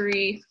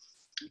History,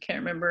 I can't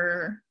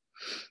remember,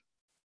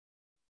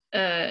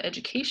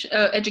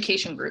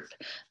 education group.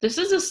 This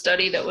is a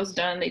study that was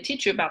done. They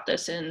teach you about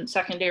this in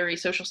secondary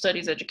social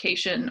studies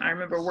education. I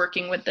remember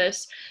working with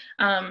this.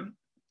 Oh,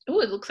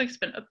 it looks like it's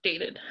been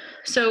updated.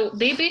 So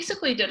they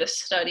basically did a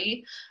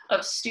study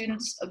of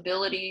students'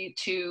 ability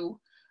to,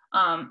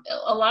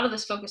 a lot of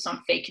this focused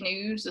on fake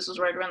news. This was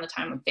right around the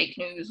time when fake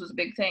news was a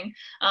big thing.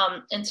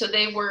 And so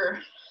they were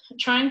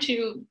trying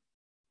to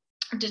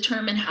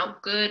determine how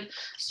good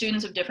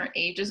students of different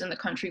ages in the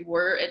country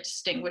were at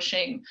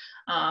distinguishing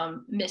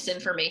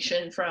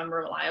misinformation from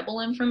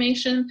reliable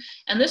information.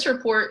 And this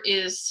report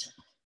is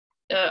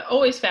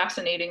always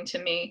fascinating to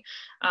me.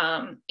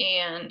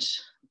 And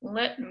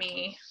let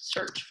me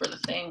search for the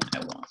thing I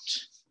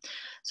want.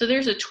 So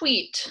there's a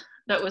tweet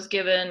that was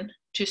given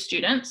to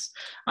students.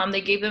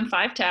 They gave them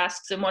 5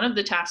 tasks, and one of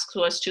the tasks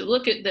was to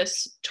look at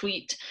this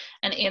tweet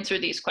and answer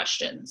these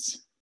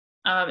questions.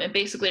 And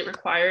basically it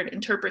required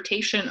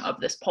interpretation of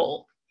this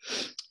poll.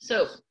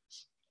 So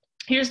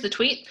here's the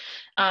tweet.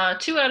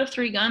 2 out of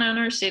 3 gun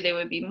owners say they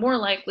would be more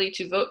likely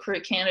to vote for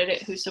a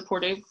candidate who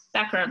supported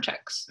background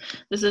checks.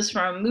 This is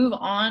from Move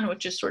On,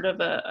 which is sort of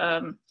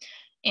a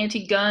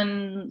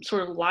anti-gun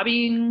sort of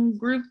lobbying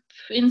group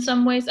in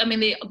some ways. I mean,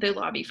 they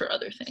lobby for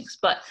other things,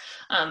 but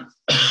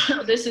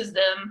this is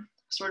them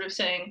sort of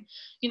saying,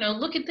 you know,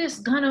 look at this,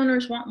 gun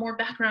owners want more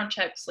background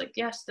checks. Like,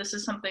 yes, this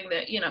is something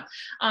that, you know,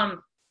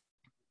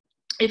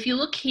 if you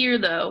look here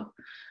though,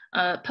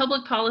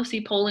 public policy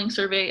polling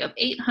survey of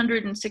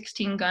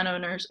 816 gun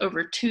owners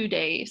over 2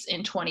 days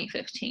in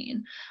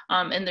 2015.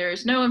 And there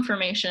is no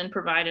information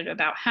provided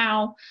about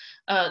how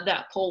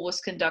that poll was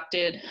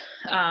conducted.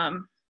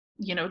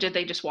 You know, did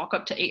they just walk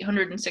up to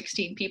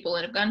 816 people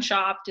in a gun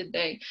shop? Did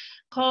they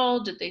call?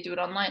 Did they do it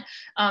online?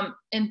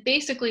 And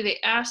basically they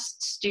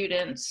asked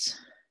students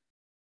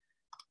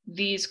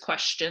these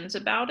questions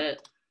about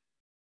it.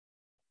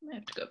 I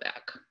have to go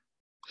back.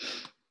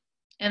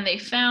 And they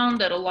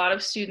found that a lot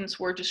of students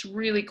were just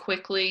really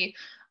quickly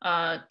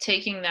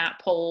taking that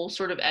poll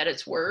sort of at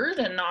its word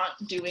and not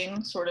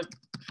doing sort of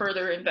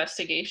further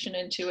investigation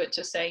into it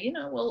to say, you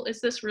know, well,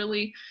 is this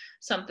really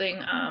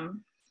something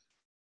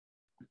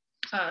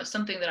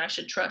something that I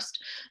should trust?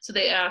 So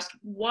they asked,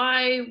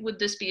 why would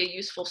this be a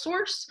useful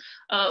source?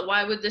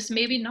 Why would this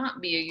maybe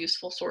not be a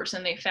useful source?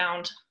 And they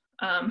found,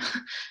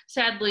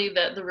 sadly,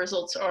 that the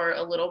results are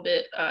a little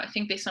bit, I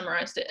think they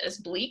summarized it as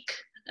bleak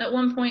at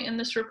one point in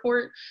this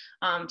report.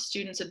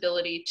 Students'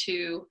 ability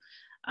to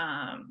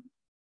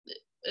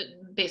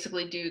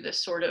basically do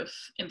this sort of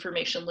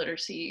information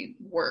literacy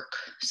work.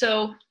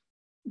 So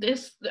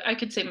this, I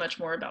could say much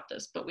more about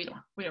this, but we don't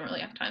really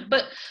have time.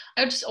 But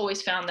I just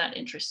always found that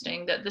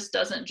interesting, that this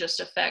doesn't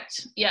just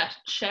affect, yeah,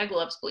 Shag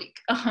loves bleak.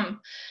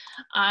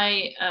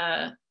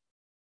 I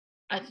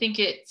think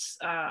it's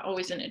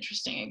always an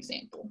interesting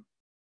example.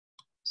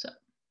 So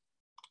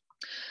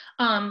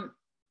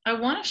I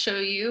want to show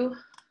you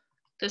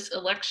this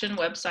election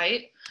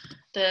website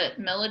that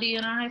Melody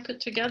and I put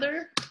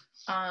together.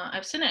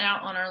 I've sent it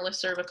out on our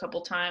listserv a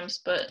couple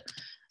times, but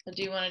I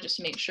do want to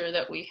just make sure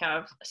that we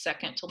have a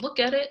second to look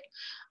at it,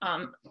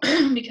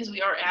 because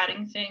we are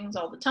adding things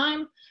all the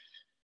time.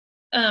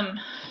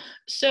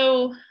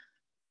 So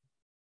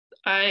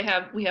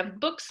we have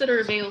books that are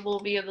available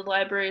via the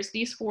libraries.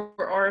 These 4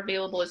 are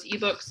available as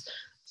ebooks.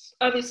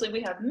 Obviously,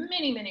 we have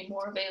many, many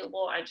more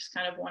available. I just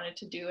kind of wanted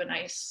to do a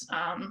nice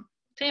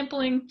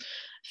sampling,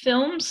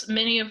 films,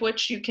 many of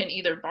which you can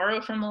either borrow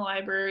from the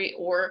library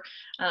or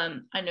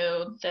I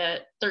know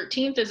that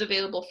 13th is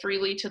available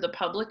freely to the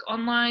public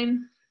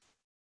online.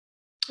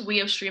 We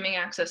have streaming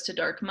access to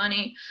Dark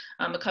Money.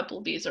 A couple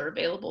of these are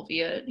available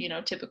via,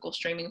 typical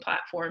streaming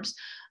platforms.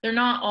 They're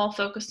not all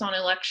focused on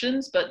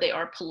elections, but they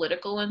are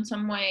political in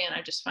some way, and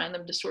I just find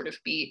them to sort of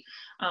be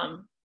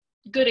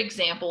good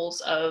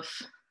examples of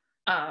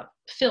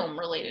film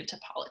related to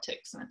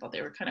politics, and I thought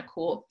they were kind of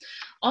cool.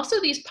 Also,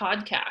 these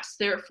podcasts,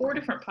 there are 4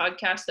 different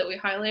podcasts that we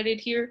highlighted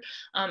here,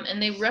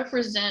 and they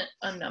represent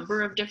a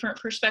number of different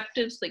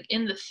perspectives. Like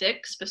In the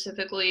Thick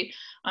specifically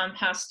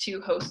has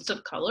 2 hosts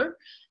of color,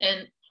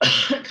 and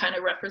kind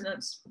of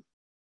represents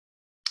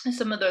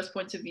some of those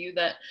points of view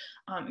that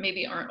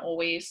maybe aren't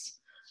always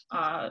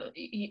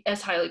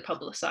as highly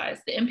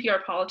publicized. The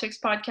NPR Politics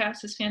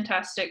podcast is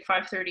fantastic.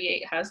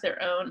 538 has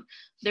their own.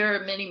 There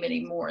are many,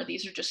 many more.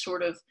 These are just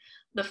sort of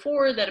the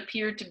 4 that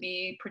appear to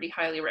be pretty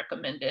highly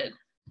recommended.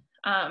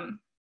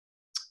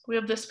 We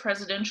have this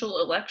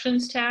presidential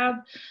elections tab.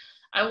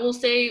 I will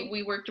say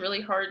we worked really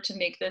hard to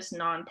make this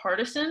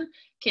nonpartisan.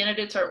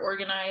 Candidates are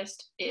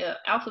organized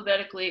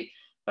alphabetically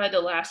by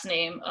the last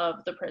name of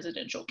the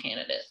presidential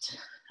candidate.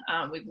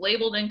 We've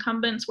labeled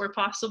incumbents where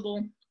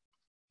possible.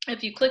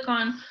 If you click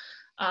on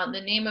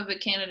the name of a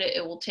candidate,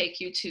 it will take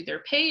you to their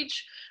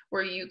page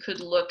where you could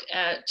look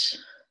at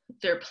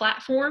their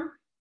platform.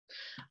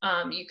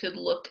 You could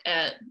look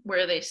at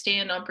where they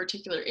stand on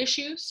particular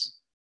issues.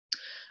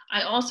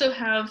 I also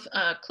have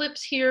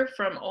clips here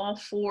from all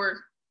 4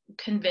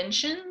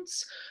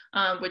 conventions,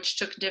 which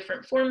took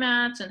different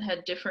formats and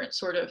had different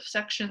sort of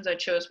sections. I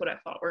chose what I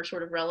thought were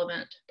sort of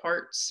relevant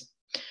parts.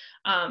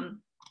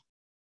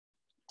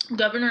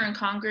 Governor and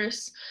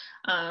Congress,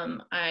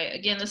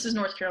 again, this is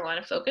North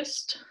Carolina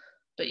focused,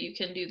 but you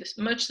can do this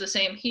much the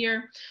same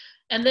here.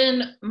 And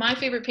then my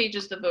favorite page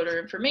is the voter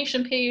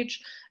information page.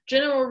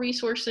 General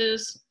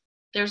resources,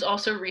 there's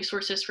also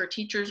resources for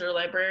teachers or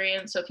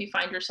librarians. So if you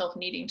find yourself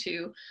needing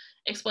to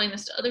explain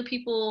this to other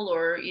people,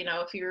 or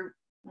if you're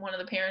one of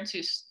the parents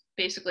who's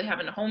basically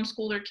having to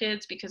homeschool their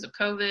kids because of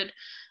COVID,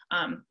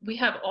 we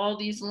have all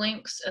these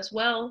links as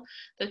well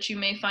that you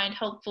may find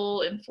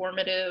helpful,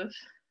 informative,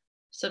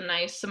 some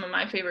of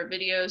my favorite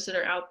videos that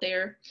are out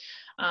there.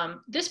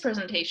 This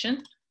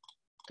presentation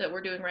that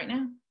we're doing right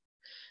now,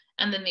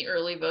 and then the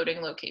early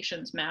voting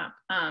locations map.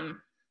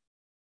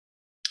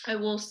 I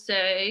will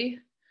say,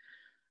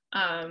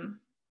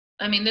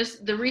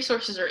 the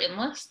resources are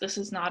endless. This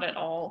is not at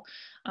all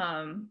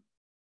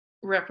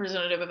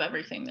representative of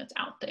everything that's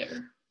out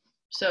there.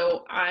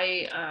 So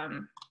I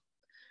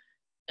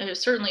am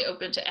certainly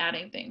open to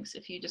adding things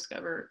if you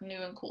discover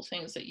new and cool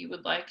things that you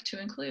would like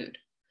to include.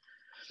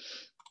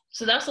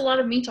 So that's a lot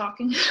of me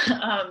talking.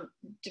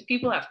 Do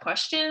people have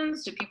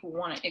questions? Do people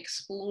want to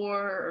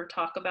explore or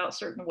talk about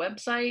certain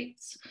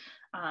websites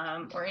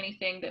or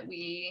anything that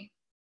we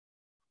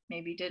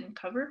maybe didn't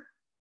cover?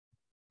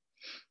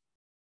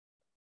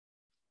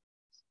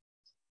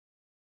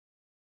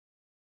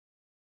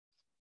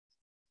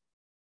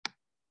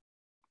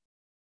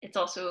 It's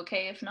also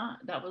okay if not.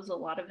 That was a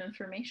lot of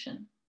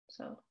information.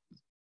 So.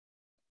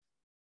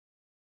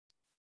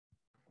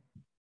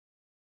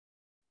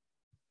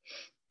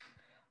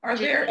 Are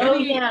there any? Oh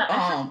any, yeah,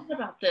 I forgot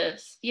about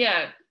this.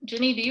 Yeah,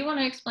 Jenny, do you want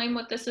to explain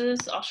what this is?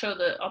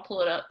 I'll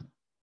pull it up.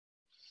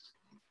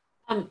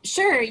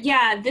 Sure.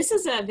 Yeah, this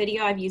is a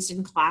video I've used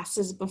in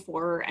classes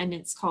before, and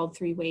it's called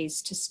 3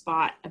 Ways to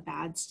Spot a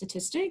Bad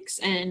Statistic,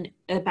 and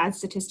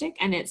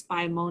it's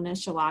by Mona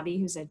Shalabi,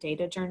 who's a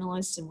data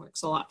journalist and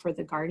works a lot for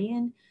The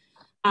Guardian.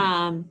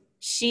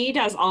 She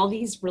does all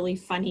these really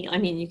funny,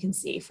 you can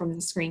see from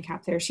the screen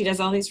cap there, she does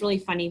all these really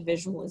funny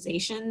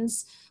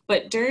visualizations.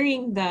 But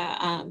during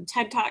the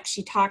TED Talk,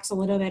 she talks a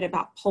little bit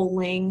about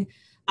polling,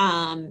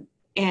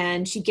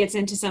 and she gets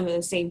into some of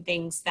the same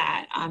things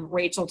that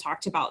Rachel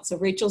talked about. So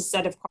Rachel's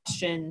set of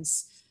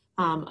questions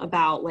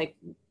about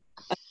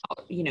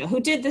who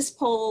did this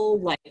poll,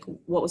 what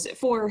was it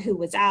for, who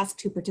was asked,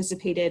 who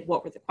participated,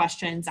 what were the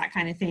questions, that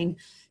kind of thing.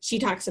 She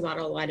talks about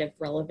a lot of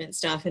relevant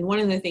stuff. And one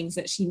of the things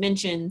that she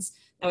mentions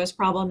that was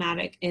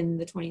problematic in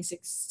the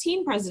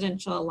 2016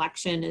 presidential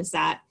election is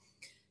that,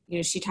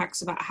 she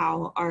talks about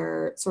how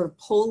our sort of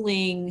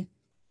polling,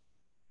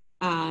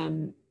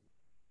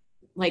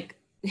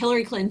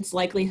 Hillary Clinton's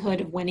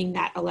likelihood of winning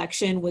that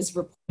election was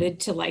reported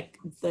to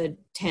the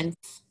 10th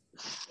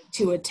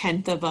to a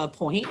 10th of a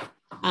point,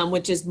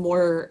 which is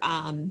more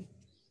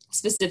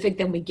specific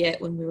than we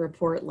get when we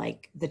report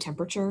the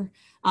temperature.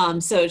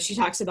 So she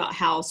talks about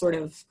how sort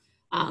of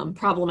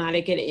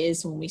problematic it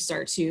is when we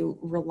start to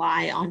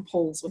rely on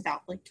polls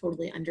without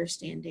totally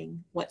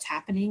understanding what's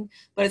happening.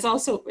 But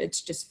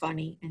it's just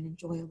funny and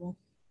enjoyable.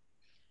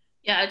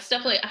 Yeah, it's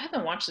definitely, I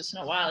haven't watched this in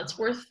a while. It's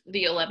worth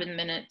the 11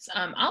 minutes.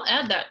 I'll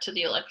add that to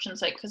the election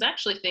site because I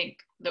actually think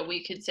that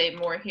we could say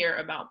more here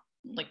about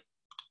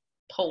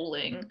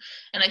polling.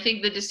 And I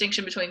think the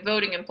distinction between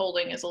voting and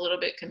polling is a little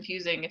bit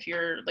confusing if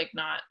you're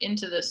not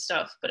into this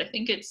stuff, but I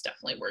think it's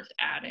definitely worth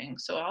adding.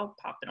 So I'll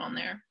pop it on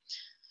there.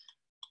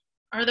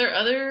 Are there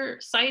other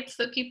sites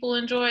that people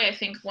enjoy? I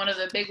think one of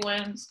the big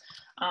ones,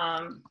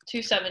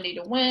 270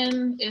 to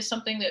win, is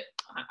something that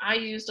I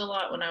used a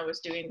lot when I was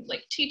doing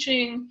like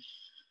teaching.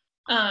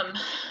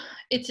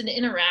 It's an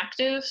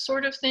interactive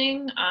sort of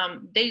thing.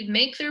 They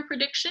make their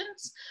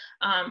predictions,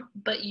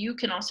 but you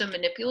can also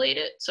manipulate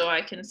it. So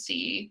I can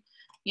see,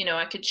 you know,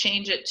 I could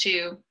change it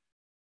to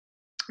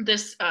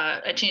this.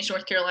 I changed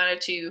North Carolina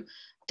to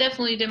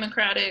definitely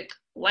Democratic,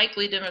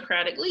 likely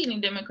Democratic, leaning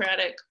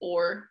Democratic,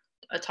 or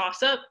a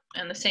toss-up,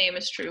 and the same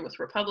is true with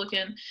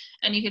Republican.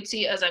 And you can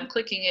see as I'm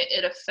clicking it,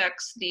 it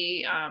affects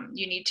the,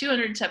 you need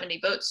 270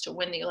 votes to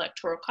win the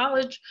Electoral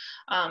College,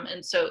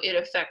 and so it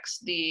affects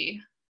the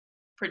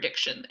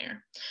prediction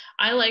there.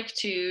 I like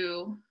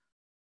to,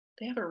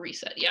 they have a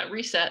reset, yeah,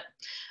 reset.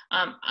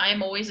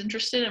 I'm always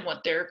interested in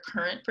what their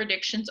current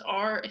predictions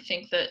are. I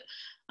think that,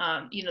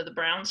 you know, the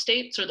brown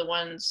states are the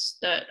ones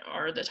that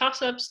are the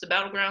toss-ups, the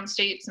battleground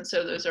states, and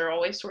so those are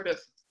always sort of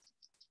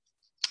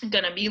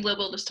going to be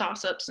labeled as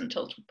toss-ups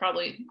until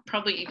probably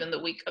even the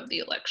week of the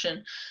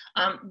election.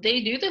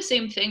 They do the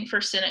same thing for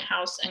Senate,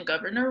 House, and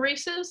governor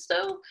races,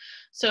 though.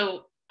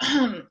 So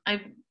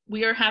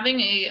we are having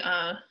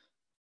a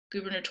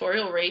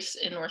gubernatorial race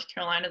in North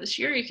Carolina this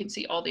year. You can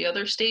see all the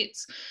other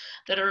states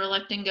that are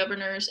electing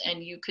governors,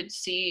 and you could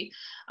see,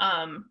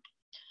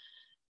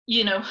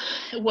 you know,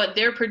 what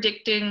they're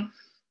predicting,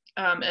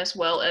 as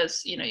well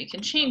as, you know, you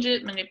can change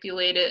it,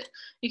 manipulate it.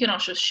 You can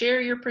also share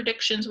your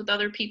predictions with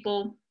other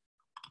people.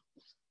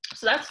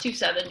 So that's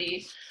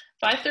 270.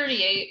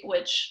 538,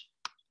 which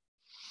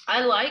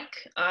I like,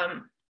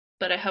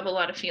 but I have a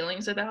lot of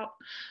feelings about.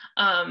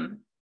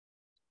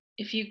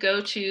 If you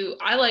go to,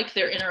 I like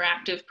their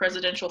interactive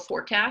presidential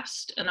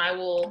forecast, and I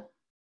will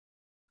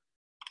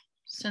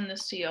send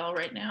this to y'all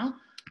right now.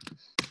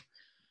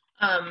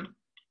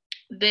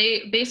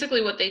 They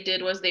basically, what they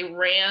did was they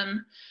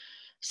ran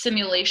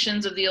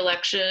simulations of the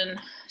election. It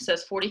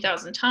says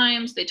 40,000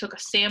 times. They took a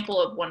sample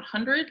of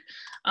 100,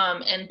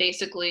 and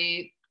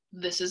basically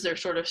this is their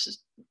sort of,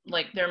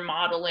 like, they're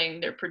modeling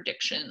their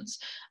predictions.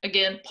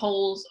 Again,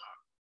 polls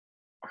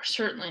are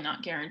certainly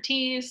not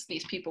guarantees.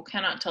 These people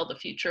cannot tell the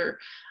future.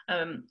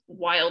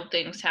 Wild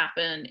things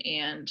happen,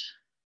 and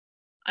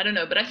I don't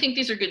know, but I think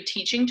these are good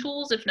teaching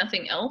tools, if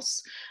nothing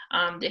else.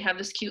 They have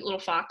this cute little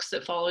fox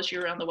that follows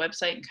you around the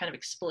website and kind of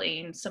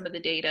explains some of the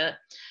data.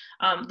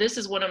 This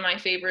is one of my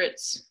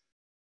favorites,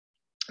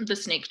 the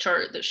snake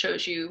chart that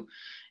shows you,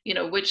 you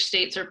know, which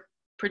states are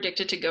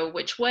predicted to go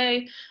which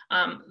way,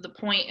 the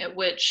point at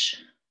which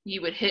you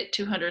would hit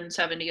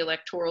 270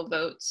 electoral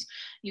votes.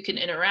 You can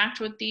interact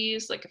with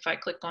these. Like if I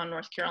click on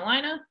North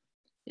Carolina,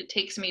 it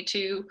takes me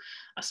to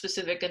a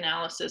specific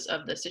analysis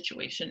of the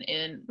situation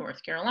in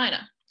North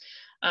Carolina.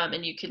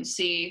 And you can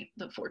see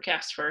the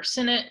forecast for our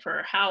Senate, for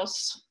our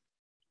House.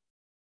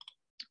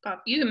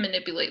 You can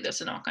manipulate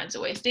this in all kinds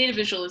of ways. Data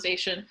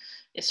visualization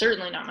is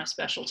certainly not my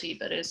specialty,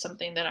 but it is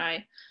something that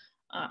I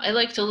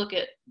like to look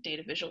at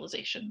data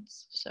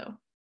visualizations. So,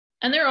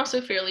 and they're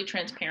also fairly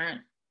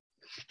transparent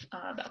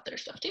about their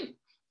stuff too.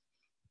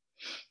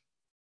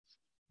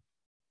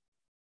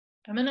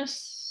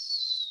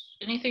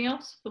 Anything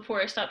else before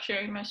I stop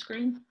sharing my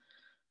screen?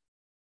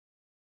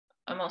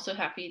 I'm also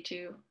happy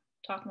to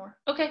talk more.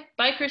 Okay,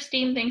 bye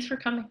Christine, thanks for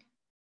coming.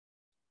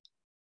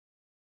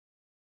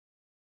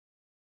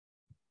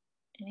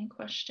 Any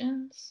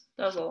questions?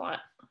 That was a lot.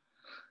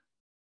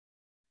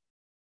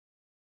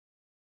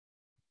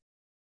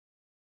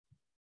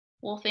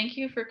 Well, thank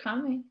you for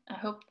coming. I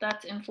hope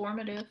that's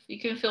informative. You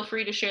can feel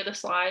free to share the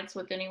slides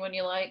with anyone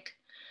you like.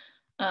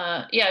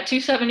 Yeah,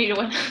 270 to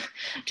win.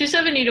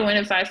 270 to win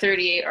and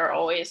 538 are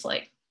always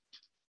like,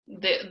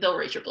 they'll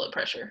raise your blood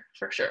pressure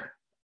for sure.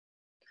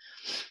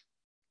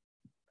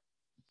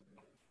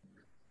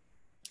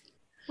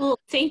 Well,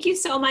 thank you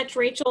so much,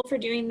 Rachel, for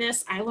doing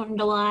this. I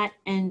learned a lot,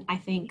 and I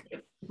think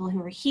people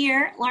who are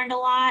here learned a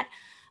lot.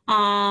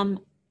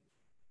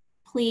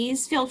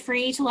 Please feel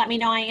free to let me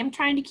know. I am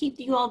trying to keep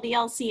the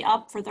ULVLC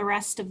up for the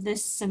rest of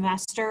this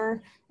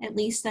semester, at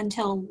least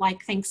until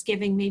like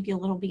Thanksgiving, maybe a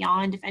little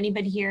beyond. If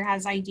anybody here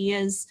has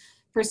ideas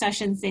for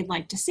sessions they'd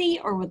like to see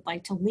or would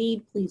like to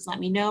lead, please let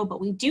me know.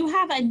 But we do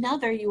have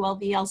another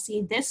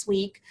ULVLC this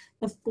week.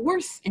 The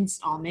 4th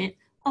installment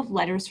of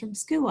Letters from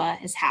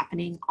SCUA is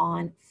happening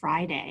on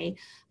Friday.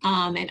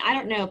 And I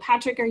don't know,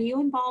 Patrick, are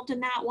you involved in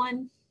that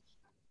one?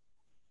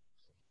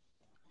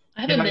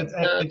 I haven't been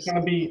it's going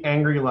to be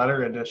Angry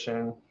Letter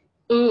Edition.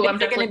 Ooh, I'm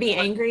going to be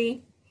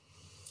angry.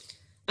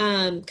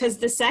 Because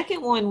the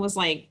second one was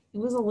like, it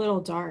was a little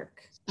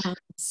dark.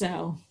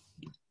 So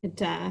it,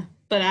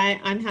 but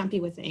I'm happy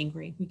with the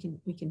angry.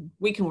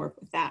 We can work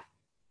with that.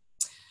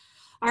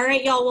 All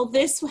right, y'all. Well,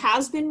 this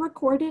has been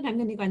recorded. I'm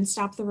going to go ahead and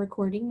stop the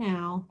recording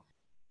now.